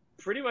 we have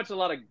pretty much a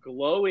lot of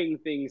glowing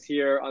things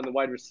here on the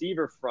wide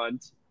receiver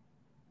front.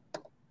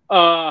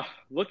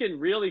 Looking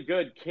really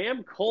good.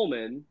 Cam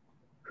Coleman,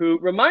 who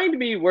remind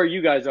me where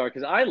you guys are,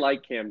 because I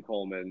like Cam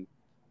Coleman.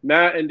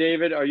 Matt and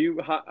David, are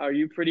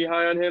you pretty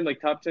high on him,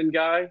 like top 10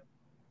 guy?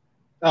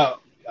 Oh,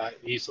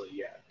 easily,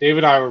 yeah.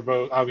 David and I were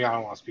both. I mean, I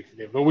don't want to speak for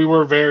David, but we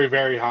were very,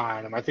 very high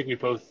on him. I think we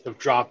both have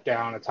dropped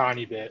down a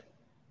tiny bit,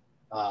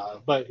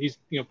 but he's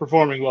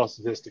performing well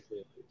statistically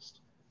at least.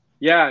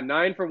 Yeah,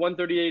 9 for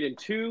 138 and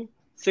 2,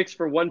 6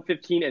 for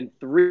 115 and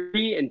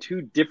 3 in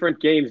 2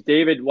 different games.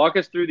 David, walk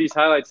us through these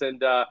highlights,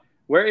 and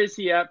where is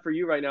he at for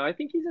you right now? I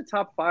think he's a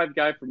top 5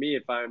 guy for me,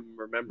 if I'm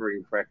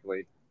remembering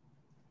correctly.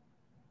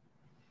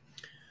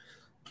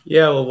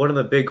 Yeah, well, one of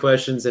the big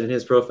questions in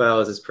his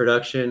profile is his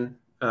production.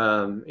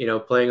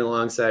 Playing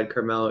alongside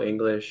Carmelo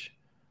English.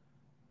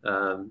 He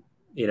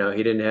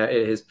didn't have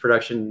his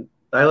production.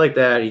 I like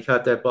that. He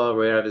caught that ball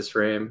right out of his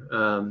frame.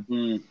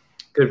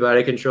 Good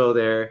body control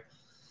there.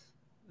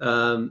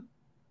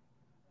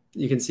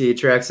 You can see he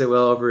tracks it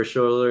well over his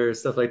shoulder,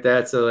 stuff like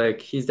that. So,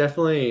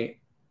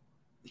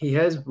 he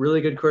has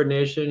really good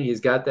coordination. He's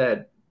got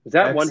that. Is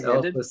that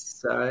one-handed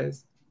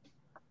size?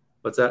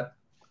 What's that?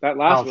 That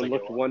last one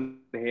looked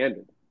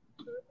one-handed.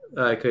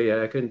 I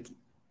couldn't.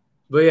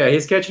 But yeah,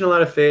 he's catching a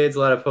lot of fades, a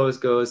lot of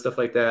post goes, stuff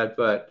like that.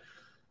 But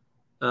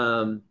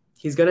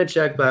he's gonna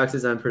check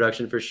boxes on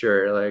production for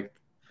sure.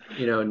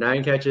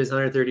 9 catches,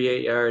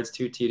 138 yards,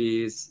 2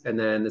 TDs, and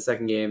then the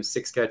second game,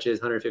 6 catches,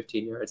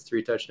 115 yards,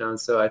 3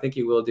 touchdowns. So I think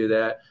he will do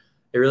that.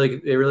 It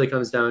really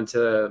comes down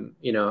to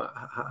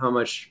how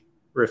much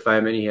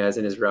refinement he has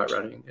in his route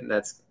running, and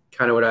that's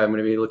kind of what I'm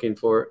going to be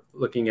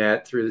looking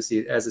at through the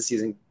season as the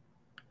season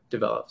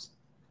develops.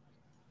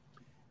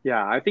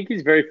 Yeah, I think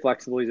he's very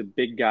flexible. He's a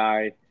big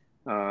guy.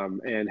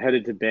 And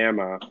headed to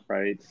Bama,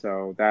 right?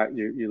 So that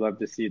you love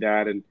to see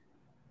that. And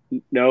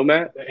no,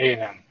 Matt?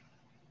 A&M.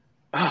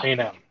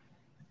 A&M.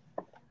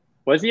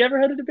 Was he ever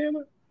headed to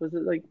Bama? Was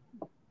it like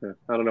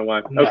I don't know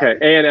why. No, Okay,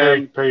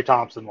 A&M. Perry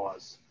Thompson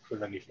was for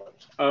the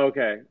folks.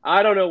 Okay,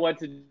 I don't know what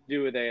to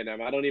do with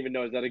A&M. I don't even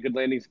know. Is that a good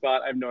landing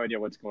spot? I have no idea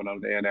what's going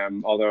on with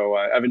A&M. Although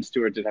Evan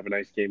Stewart did have a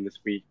nice game this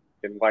week,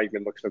 and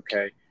Weigman looks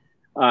okay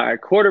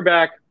at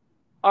quarterback.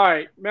 All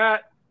right,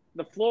 Matt,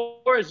 the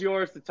floor is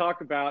yours to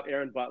talk about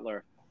Aaron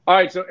Butler. All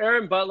right, so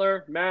Aaron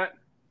Butler, Matt,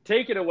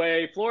 take it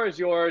away. Floor is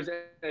yours.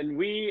 And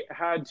we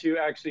had to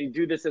actually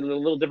do this in a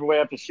little different way. I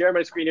have to share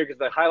my screen here because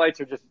the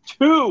highlights are just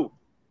too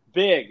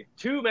big.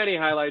 Too many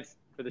highlights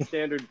for the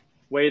standard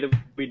way that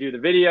we do the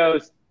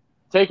videos.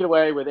 Take it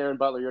away with Aaron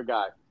Butler, your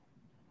guy.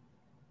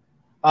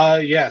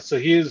 Yeah, so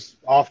he is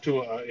off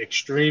to an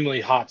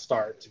extremely hot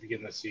start to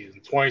begin the season.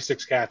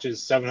 26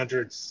 catches,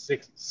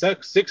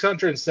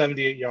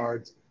 678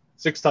 yards,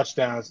 6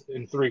 touchdowns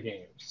in 3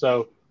 games.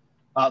 So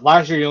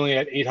last year he only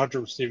had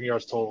 800 receiving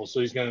yards total, so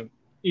he's going to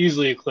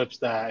easily eclipse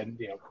that. And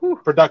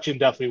production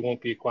definitely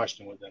won't be a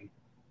question with him.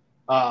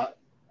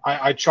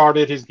 I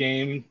charted his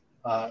game,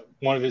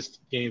 one of his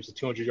games, a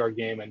 200-yard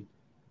game, and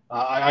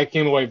I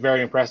came away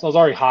very impressed. I was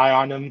already high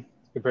on him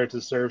compared to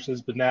the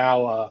services, but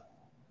now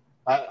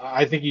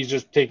I think he's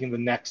just taking the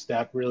next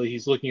step, really.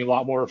 He's looking a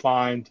lot more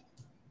refined.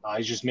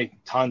 He's just making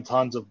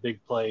tons of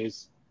big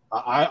plays.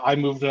 I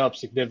moved him up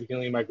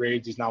significantly in my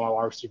grades. He's now my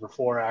wide receiver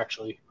 4,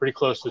 actually. Pretty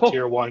close to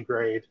tier 1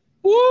 grade.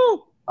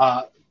 Woo!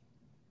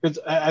 Because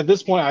at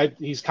this point,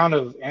 he's kind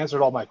of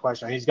answered all my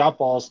questions. He's got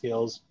ball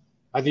skills.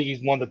 I think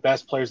he's one of the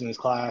best players in his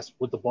class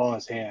with the ball in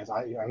his hands.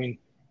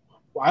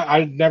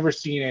 I've never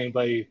seen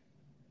anybody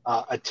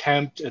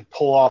attempt and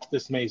pull off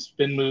this many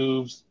spin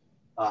moves,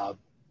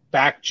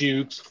 back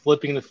jukes,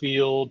 flipping the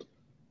field.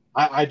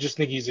 I just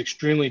think he's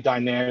extremely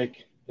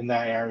dynamic in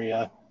that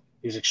area.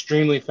 He's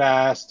extremely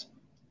fast.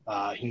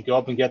 He can go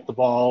up and get the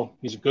ball.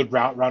 He's a good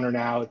route runner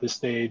now at this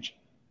stage.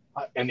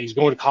 And he's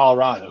going to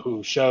Colorado,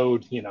 who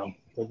showed,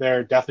 that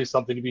they're definitely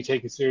something to be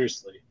taken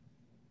seriously.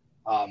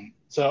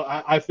 So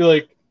I feel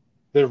like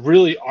there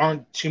really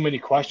aren't too many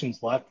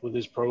questions left with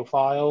his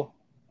profile.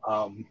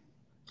 And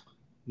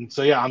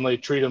so, yeah, I'm going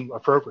to treat him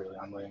appropriately.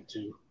 I'm going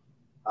to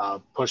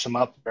push him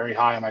up very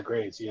high on my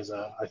grades. He has,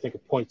 I think, a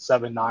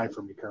 0.79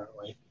 for me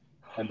currently.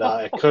 And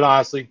it could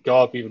honestly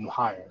go up even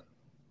higher.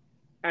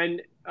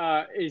 And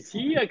is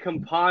he a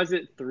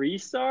composite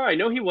 3-star? I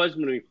know he was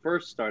when we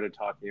first started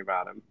talking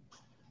about him.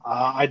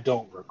 I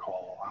don't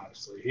recall,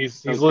 honestly.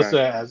 He's listed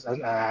as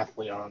an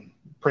athlete on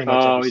pretty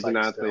much every he's site an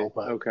athlete. still,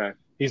 but okay.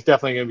 He's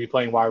definitely going to be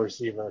playing wide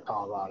receiver at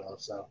Colorado.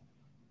 So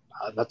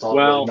that's all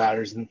that really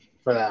matters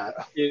for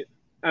that.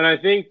 And I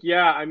think,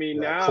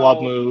 now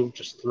club move,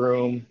 just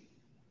threw him.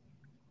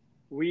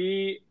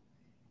 We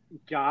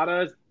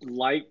gotta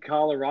like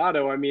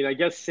Colorado. I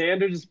guess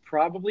Sanders is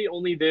probably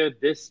only there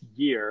this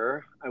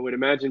year. I would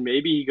imagine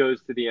maybe he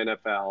goes to the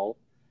NFL.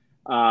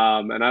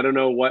 And I don't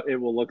know what it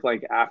will look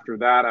like after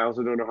that. I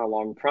also don't know how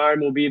long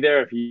Prime will be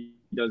there. If he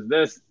does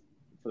this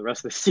for the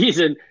rest of the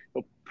season,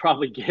 he'll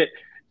probably get,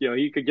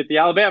 he could get the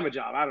Alabama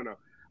job. I don't know.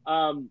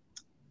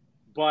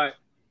 But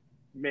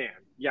man,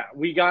 yeah,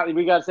 we got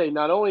to say,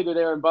 not only did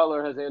Aaron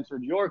Butler has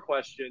answered your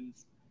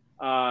questions,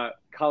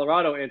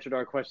 Colorado answered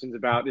our questions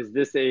about, is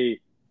this a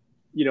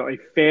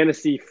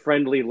fantasy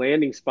friendly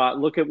landing spot?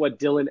 Look at what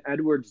Dylan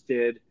Edwards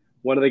did.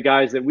 One of the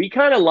guys that we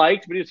kind of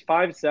liked, but he was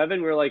 5'7". We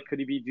were like, could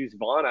he be Deuce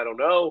Vaughn? I don't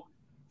know.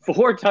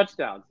 4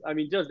 touchdowns.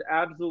 Just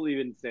absolutely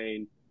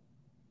insane.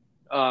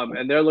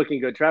 And they're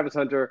looking good. Travis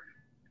Hunter,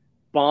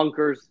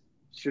 bonkers.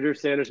 Shedeur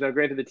Sanders. Now,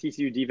 granted, the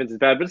TCU defense is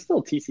bad, but it's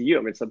still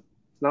TCU. It's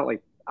not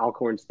like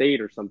Alcorn State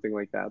or something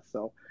like that.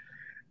 So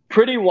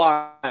pretty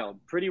wild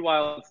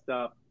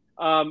stuff.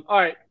 All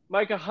right,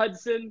 Micah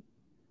Hudson,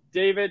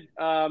 David,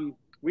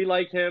 we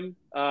like him.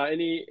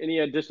 Any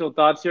additional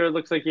thoughts here? It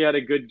looks like he had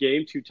a good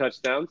game, 2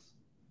 touchdowns.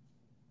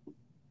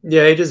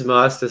 Yeah, he just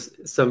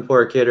mossed some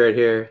poor kid right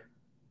here.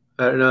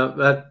 I don't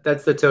know.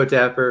 That's the toe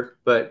tapper,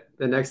 but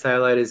the next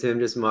highlight is him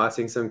just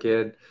mossing some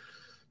kid.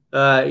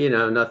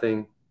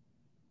 Nothing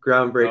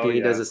groundbreaking. Yeah.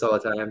 He does this all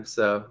the time.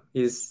 So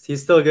he's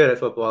still good at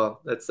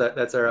football. That's our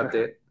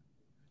update.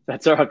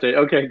 That's our update.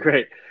 Okay,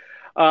 great.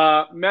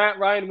 Matt,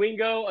 Ryan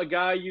Wingo, a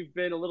guy you've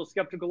been a little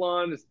skeptical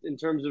on in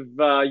terms of,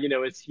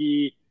 is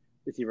he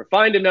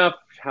refined enough?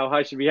 How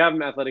high should we have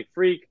him? Athletic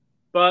freak.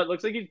 But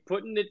looks like he's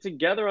putting it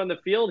together on the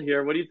field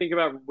here. What do you think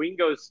about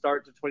Wingo's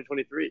start to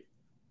 2023?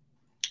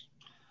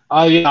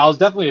 Yeah, I was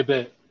definitely a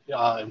bit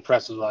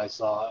impressed with what I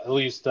saw. At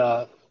least,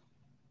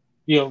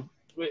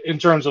 in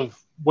terms of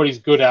what he's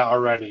good at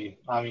already.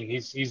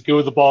 He's good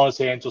with the ball in his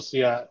hands. You'll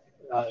see that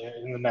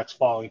in the next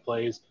following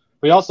plays.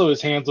 But also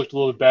his hands looked a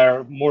little bit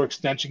better, more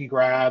extension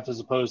grabs as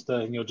opposed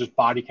to just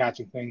body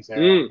catching things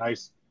there.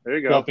 Nice. There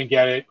you go up and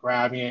get it,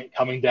 grabbing it,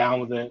 coming down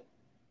with it.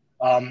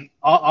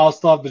 I'll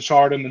still have to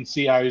chart him and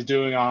see how he's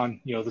doing on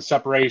the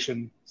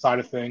separation side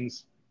of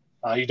things.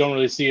 You don't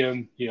really see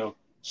him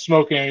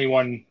smoking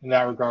anyone in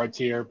that regards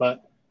here,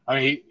 but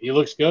he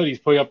looks good. He's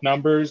putting up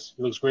numbers.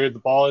 He looks great with the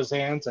ball in his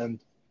hands,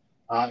 and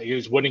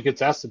he's winning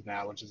contested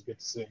now, which is good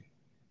to see.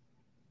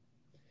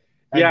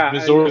 And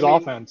Missouri's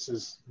offense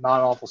is not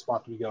an awful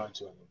spot to be going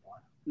to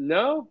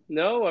anymore.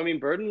 No.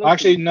 Burden.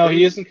 Actually, no,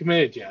 he isn't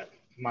committed yet.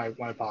 My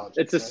apologies.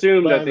 It's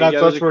assumed, I think.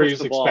 That's where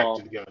he's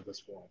expected to go at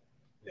this point.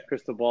 Yeah.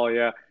 Crystal ball,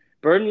 yeah.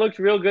 Burden looked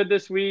real good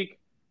this week.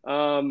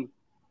 I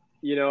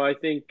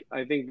think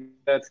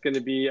that's going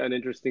to be an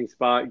interesting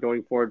spot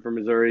going forward for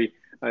Missouri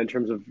in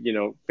terms of,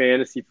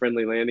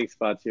 fantasy-friendly landing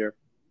spots here.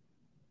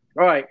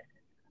 All right.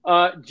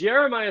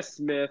 Jeremiah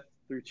Smith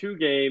through 2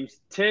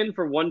 games, 10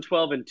 for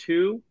 112 and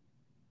 2.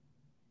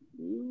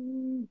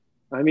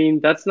 I mean,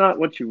 that's not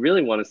what you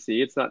really want to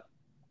see. It's not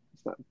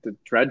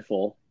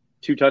dreadful.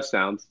 2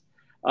 touchdowns.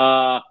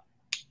 But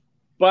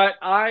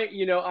I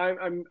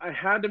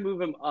had to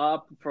move him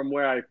up from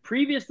where I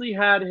previously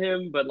had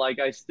him, but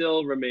I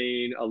still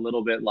remain a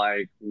little bit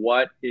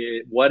what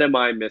am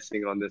I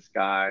missing on this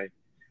guy?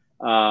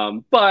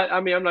 But I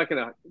mean, I'm not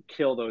going to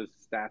kill those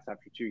stats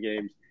after 2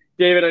 games.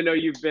 David, I know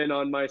you've been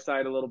on my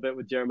side a little bit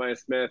with Jeremiah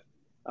Smith.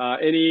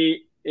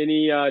 Any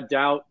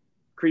doubt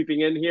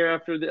creeping in here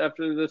after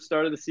the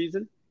start of the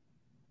season?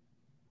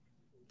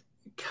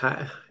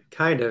 Kind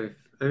of.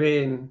 I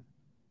mean,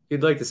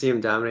 you'd like to see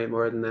him dominate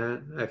more than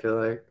that, I feel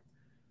like.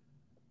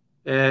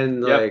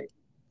 And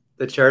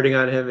the charting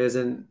on him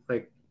isn't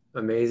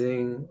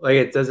amazing.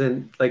 It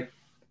doesn't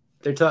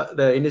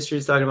the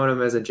industry's talking about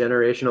him as a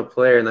generational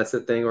player, and that's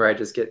the thing where I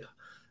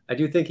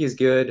do think he's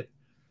good.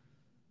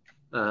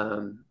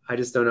 I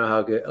just don't know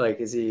how good.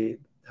 Is he?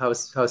 How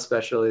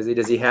special is he?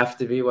 Does he have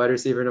to be wide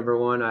receiver number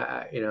 1?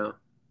 I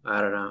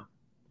don't know.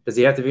 Does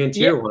he have to be in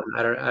tier 1?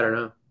 I don't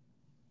know.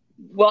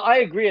 Well, I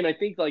agree, and I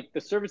think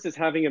the service is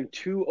having him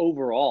 2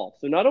 overall.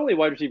 So not only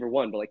wide receiver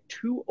 1, but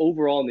 2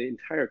 overall in the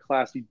entire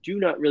class. You do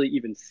not really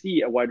even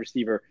see a wide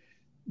receiver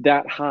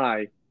that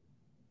high,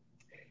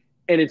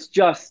 and it's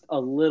just a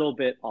little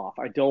bit off.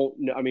 I don't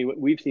know. I mean,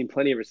 we've seen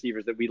plenty of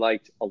receivers that we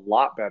liked a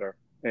lot better,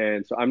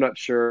 and so I'm not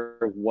sure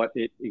what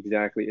it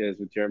exactly is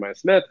with Jeremiah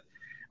Smith.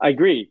 I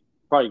agree,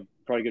 probably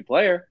a good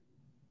player,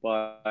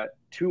 but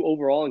 2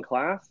 overall in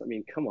class. I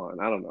mean, come on,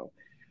 I don't know.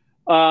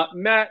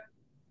 Matt.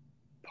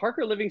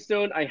 Parker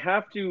Livingstone,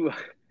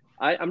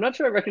 I'm not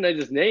sure I recognize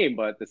his name,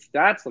 but the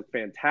stats look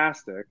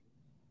fantastic.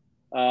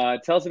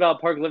 Tell us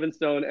about Parker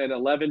Livingstone and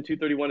 11,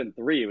 231, and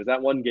 3. Was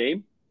that 1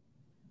 game?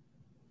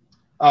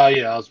 Yeah,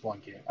 that was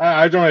 1 game.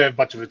 I don't really have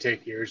much of a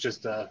take here. It's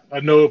just a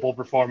notable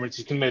performance.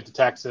 He committed to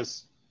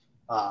Texas.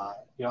 My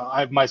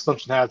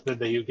assumption has been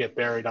that he would get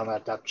buried on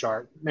that depth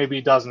chart. Maybe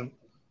he doesn't.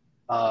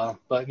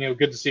 But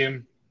good to see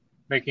him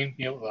making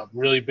a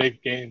really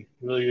big game,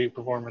 really big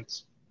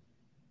performance.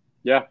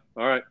 Yeah.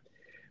 All right.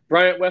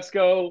 Bryant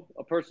Wesco,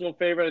 a personal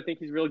favorite. I think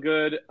he's real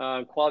good.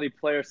 Quality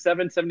player,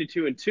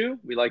 772 and 2.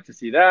 We like to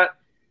see that.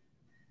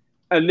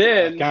 And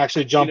then I can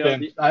actually jump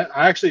in.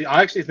 I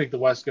actually think the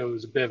Wesco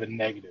is a bit of a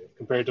negative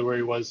compared to where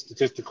he was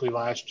statistically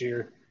last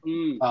year.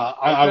 Okay.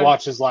 I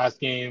watched his last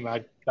game.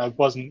 I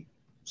wasn't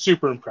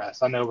super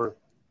impressed. I know we're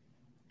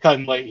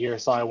cutting late here,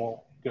 so I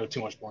won't go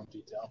too much more in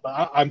detail.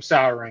 But I'm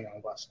souring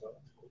on Wesco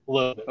a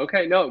little bit.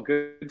 Okay, no,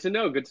 good to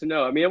know. Good to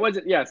know. I mean, it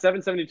wasn't. Yeah,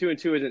 772 and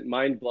 2 isn't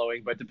mind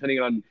blowing, but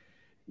depending on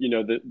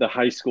the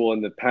high school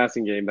and the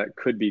passing game, that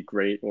could be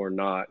great or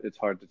not. It's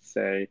hard to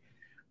say.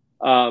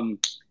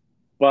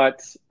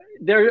 But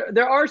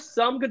there are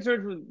some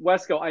concerns with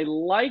Wesco. I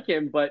like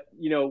him, but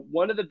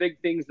one of the big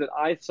things that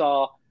I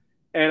saw,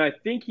 and I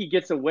think he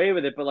gets away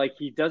with it, but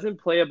he doesn't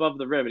play above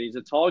the rim. And he's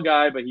a tall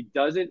guy, but he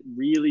doesn't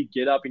really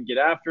get up and get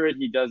after it.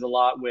 He does a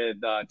lot with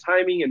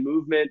timing and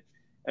movement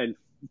and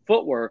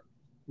footwork,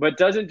 but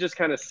doesn't just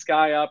kind of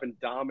sky up and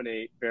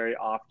dominate very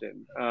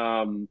often.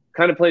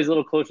 Kind of plays a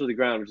little closer to the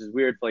ground, which is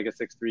weird for a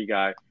 6'3"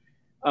 guy.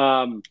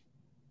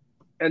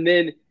 And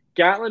then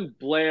Gatlin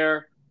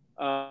Blair,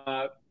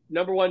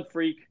 number 1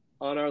 freak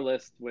on our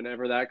list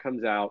whenever that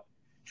comes out.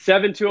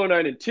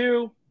 7-209 and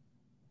 2,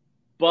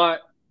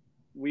 but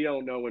we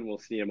don't know when we'll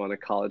see him on a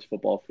college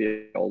football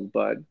field.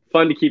 But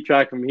fun to keep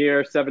track of him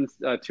here.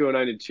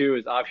 7-209 and 2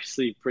 is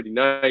obviously pretty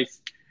nice.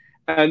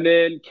 And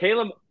then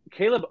Caleb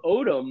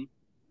Odom,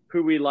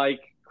 who we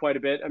like quite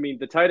a bit. I mean,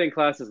 the tight end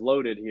class is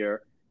loaded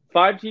here.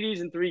 5 TDs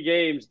in 3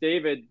 games.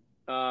 David,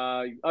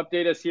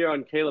 update us here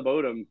on Caleb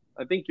Odom.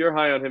 I think you're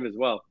high on him as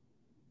well.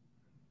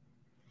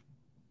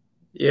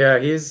 Yeah,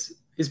 he's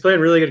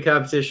playing really good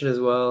competition as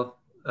well.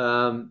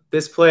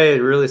 This play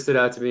really stood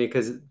out to me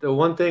because the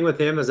one thing with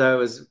him is I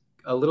was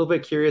a little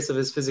bit curious of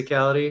his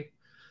physicality,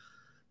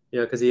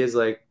 because he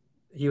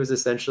was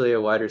essentially a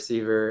wide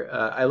receiver.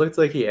 I looked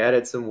like he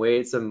added some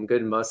weight, some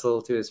good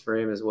muscle to his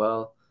frame as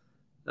well.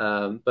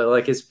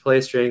 But his play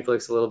strength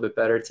looks a little bit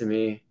better to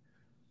me.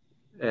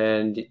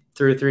 And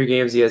through 3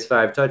 games, he has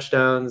 5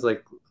 touchdowns.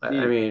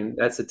 I mean,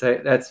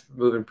 that's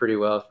moving pretty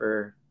well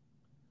for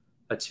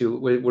a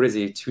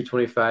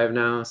 225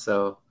 now.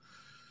 So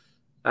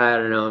I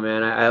don't know,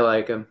 man. I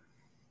like him.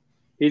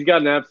 He's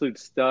got an absolute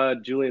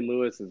stud. Julian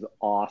Lewis is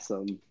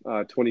awesome.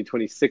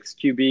 2026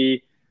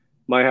 QB.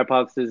 My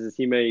hypothesis is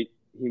he may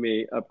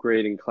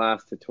upgrade in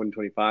class to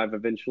 2025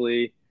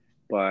 eventually.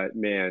 But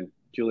man,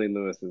 Julian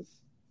Lewis is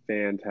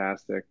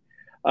fantastic.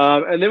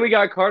 And then we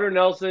got Carter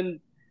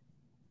Nelson.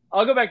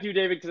 I'll go back to you,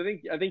 David, because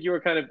I think you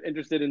were kind of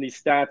interested in these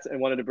stats and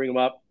wanted to bring them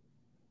up.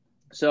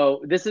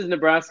 So this is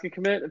Nebraska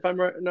commit, if I'm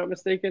not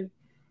mistaken.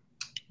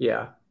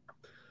 Yeah.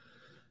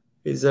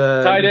 He's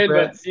tight end,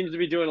 but seems to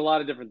be doing a lot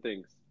of different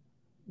things.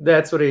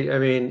 That's what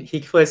he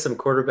plays some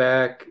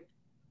quarterback.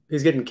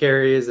 He's getting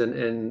carries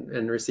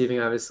and receiving,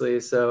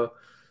 obviously. So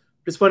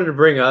just wanted to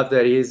bring up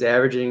that he's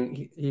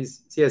averaging, he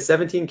has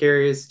 17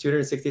 carries,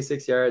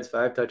 266 yards,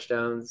 5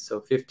 touchdowns, so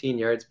 15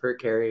 yards per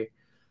carry.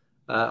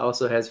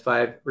 Also has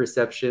 5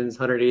 receptions,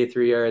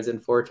 183 yards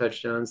and 4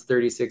 touchdowns,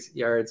 36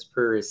 yards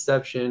per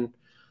reception.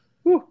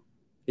 Whew.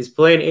 He's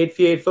playing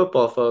 8v8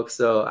 football, folks.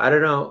 So I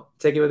don't know.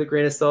 Take it with a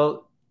grain of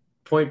salt.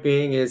 Point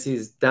being is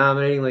he's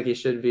dominating like he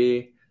should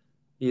be.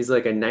 He's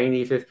like a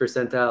 95th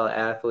percentile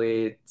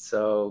athlete.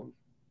 So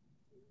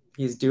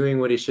he's doing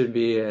what he should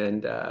be.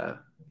 And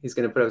he's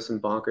going to put up some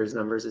bonkers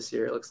numbers this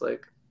year, it looks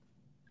like.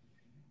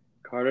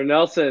 Carter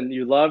Nelson,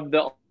 you love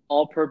the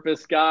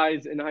all-purpose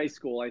guys in high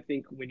school. I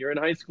think when you're in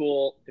high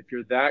school, if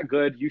you're that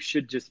good, you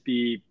should just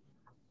be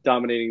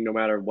dominating no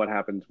matter what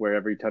happens,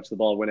 wherever you touch the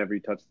ball, whenever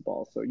you touch the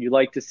ball. So you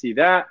like to see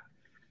that.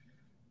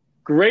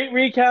 Great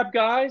recap,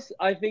 guys.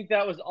 I think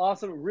that was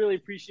awesome. Really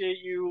appreciate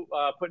you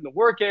putting the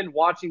work in,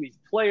 watching these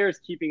players,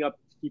 keeping up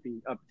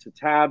to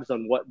tabs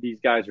on what these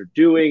guys are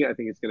doing. I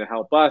think it's going to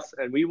help us,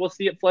 and we will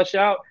see it flesh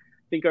out.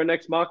 I think our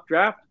next mock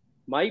draft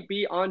might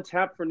be on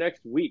tap for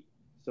next week.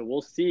 So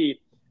we'll see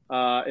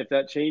if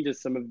that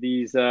changes some of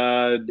these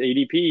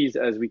ADPs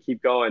as we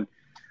keep going.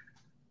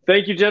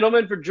 Thank you,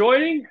 gentlemen, for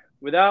joining.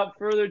 Without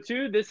further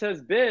ado, this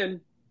has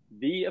been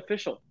The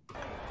Official.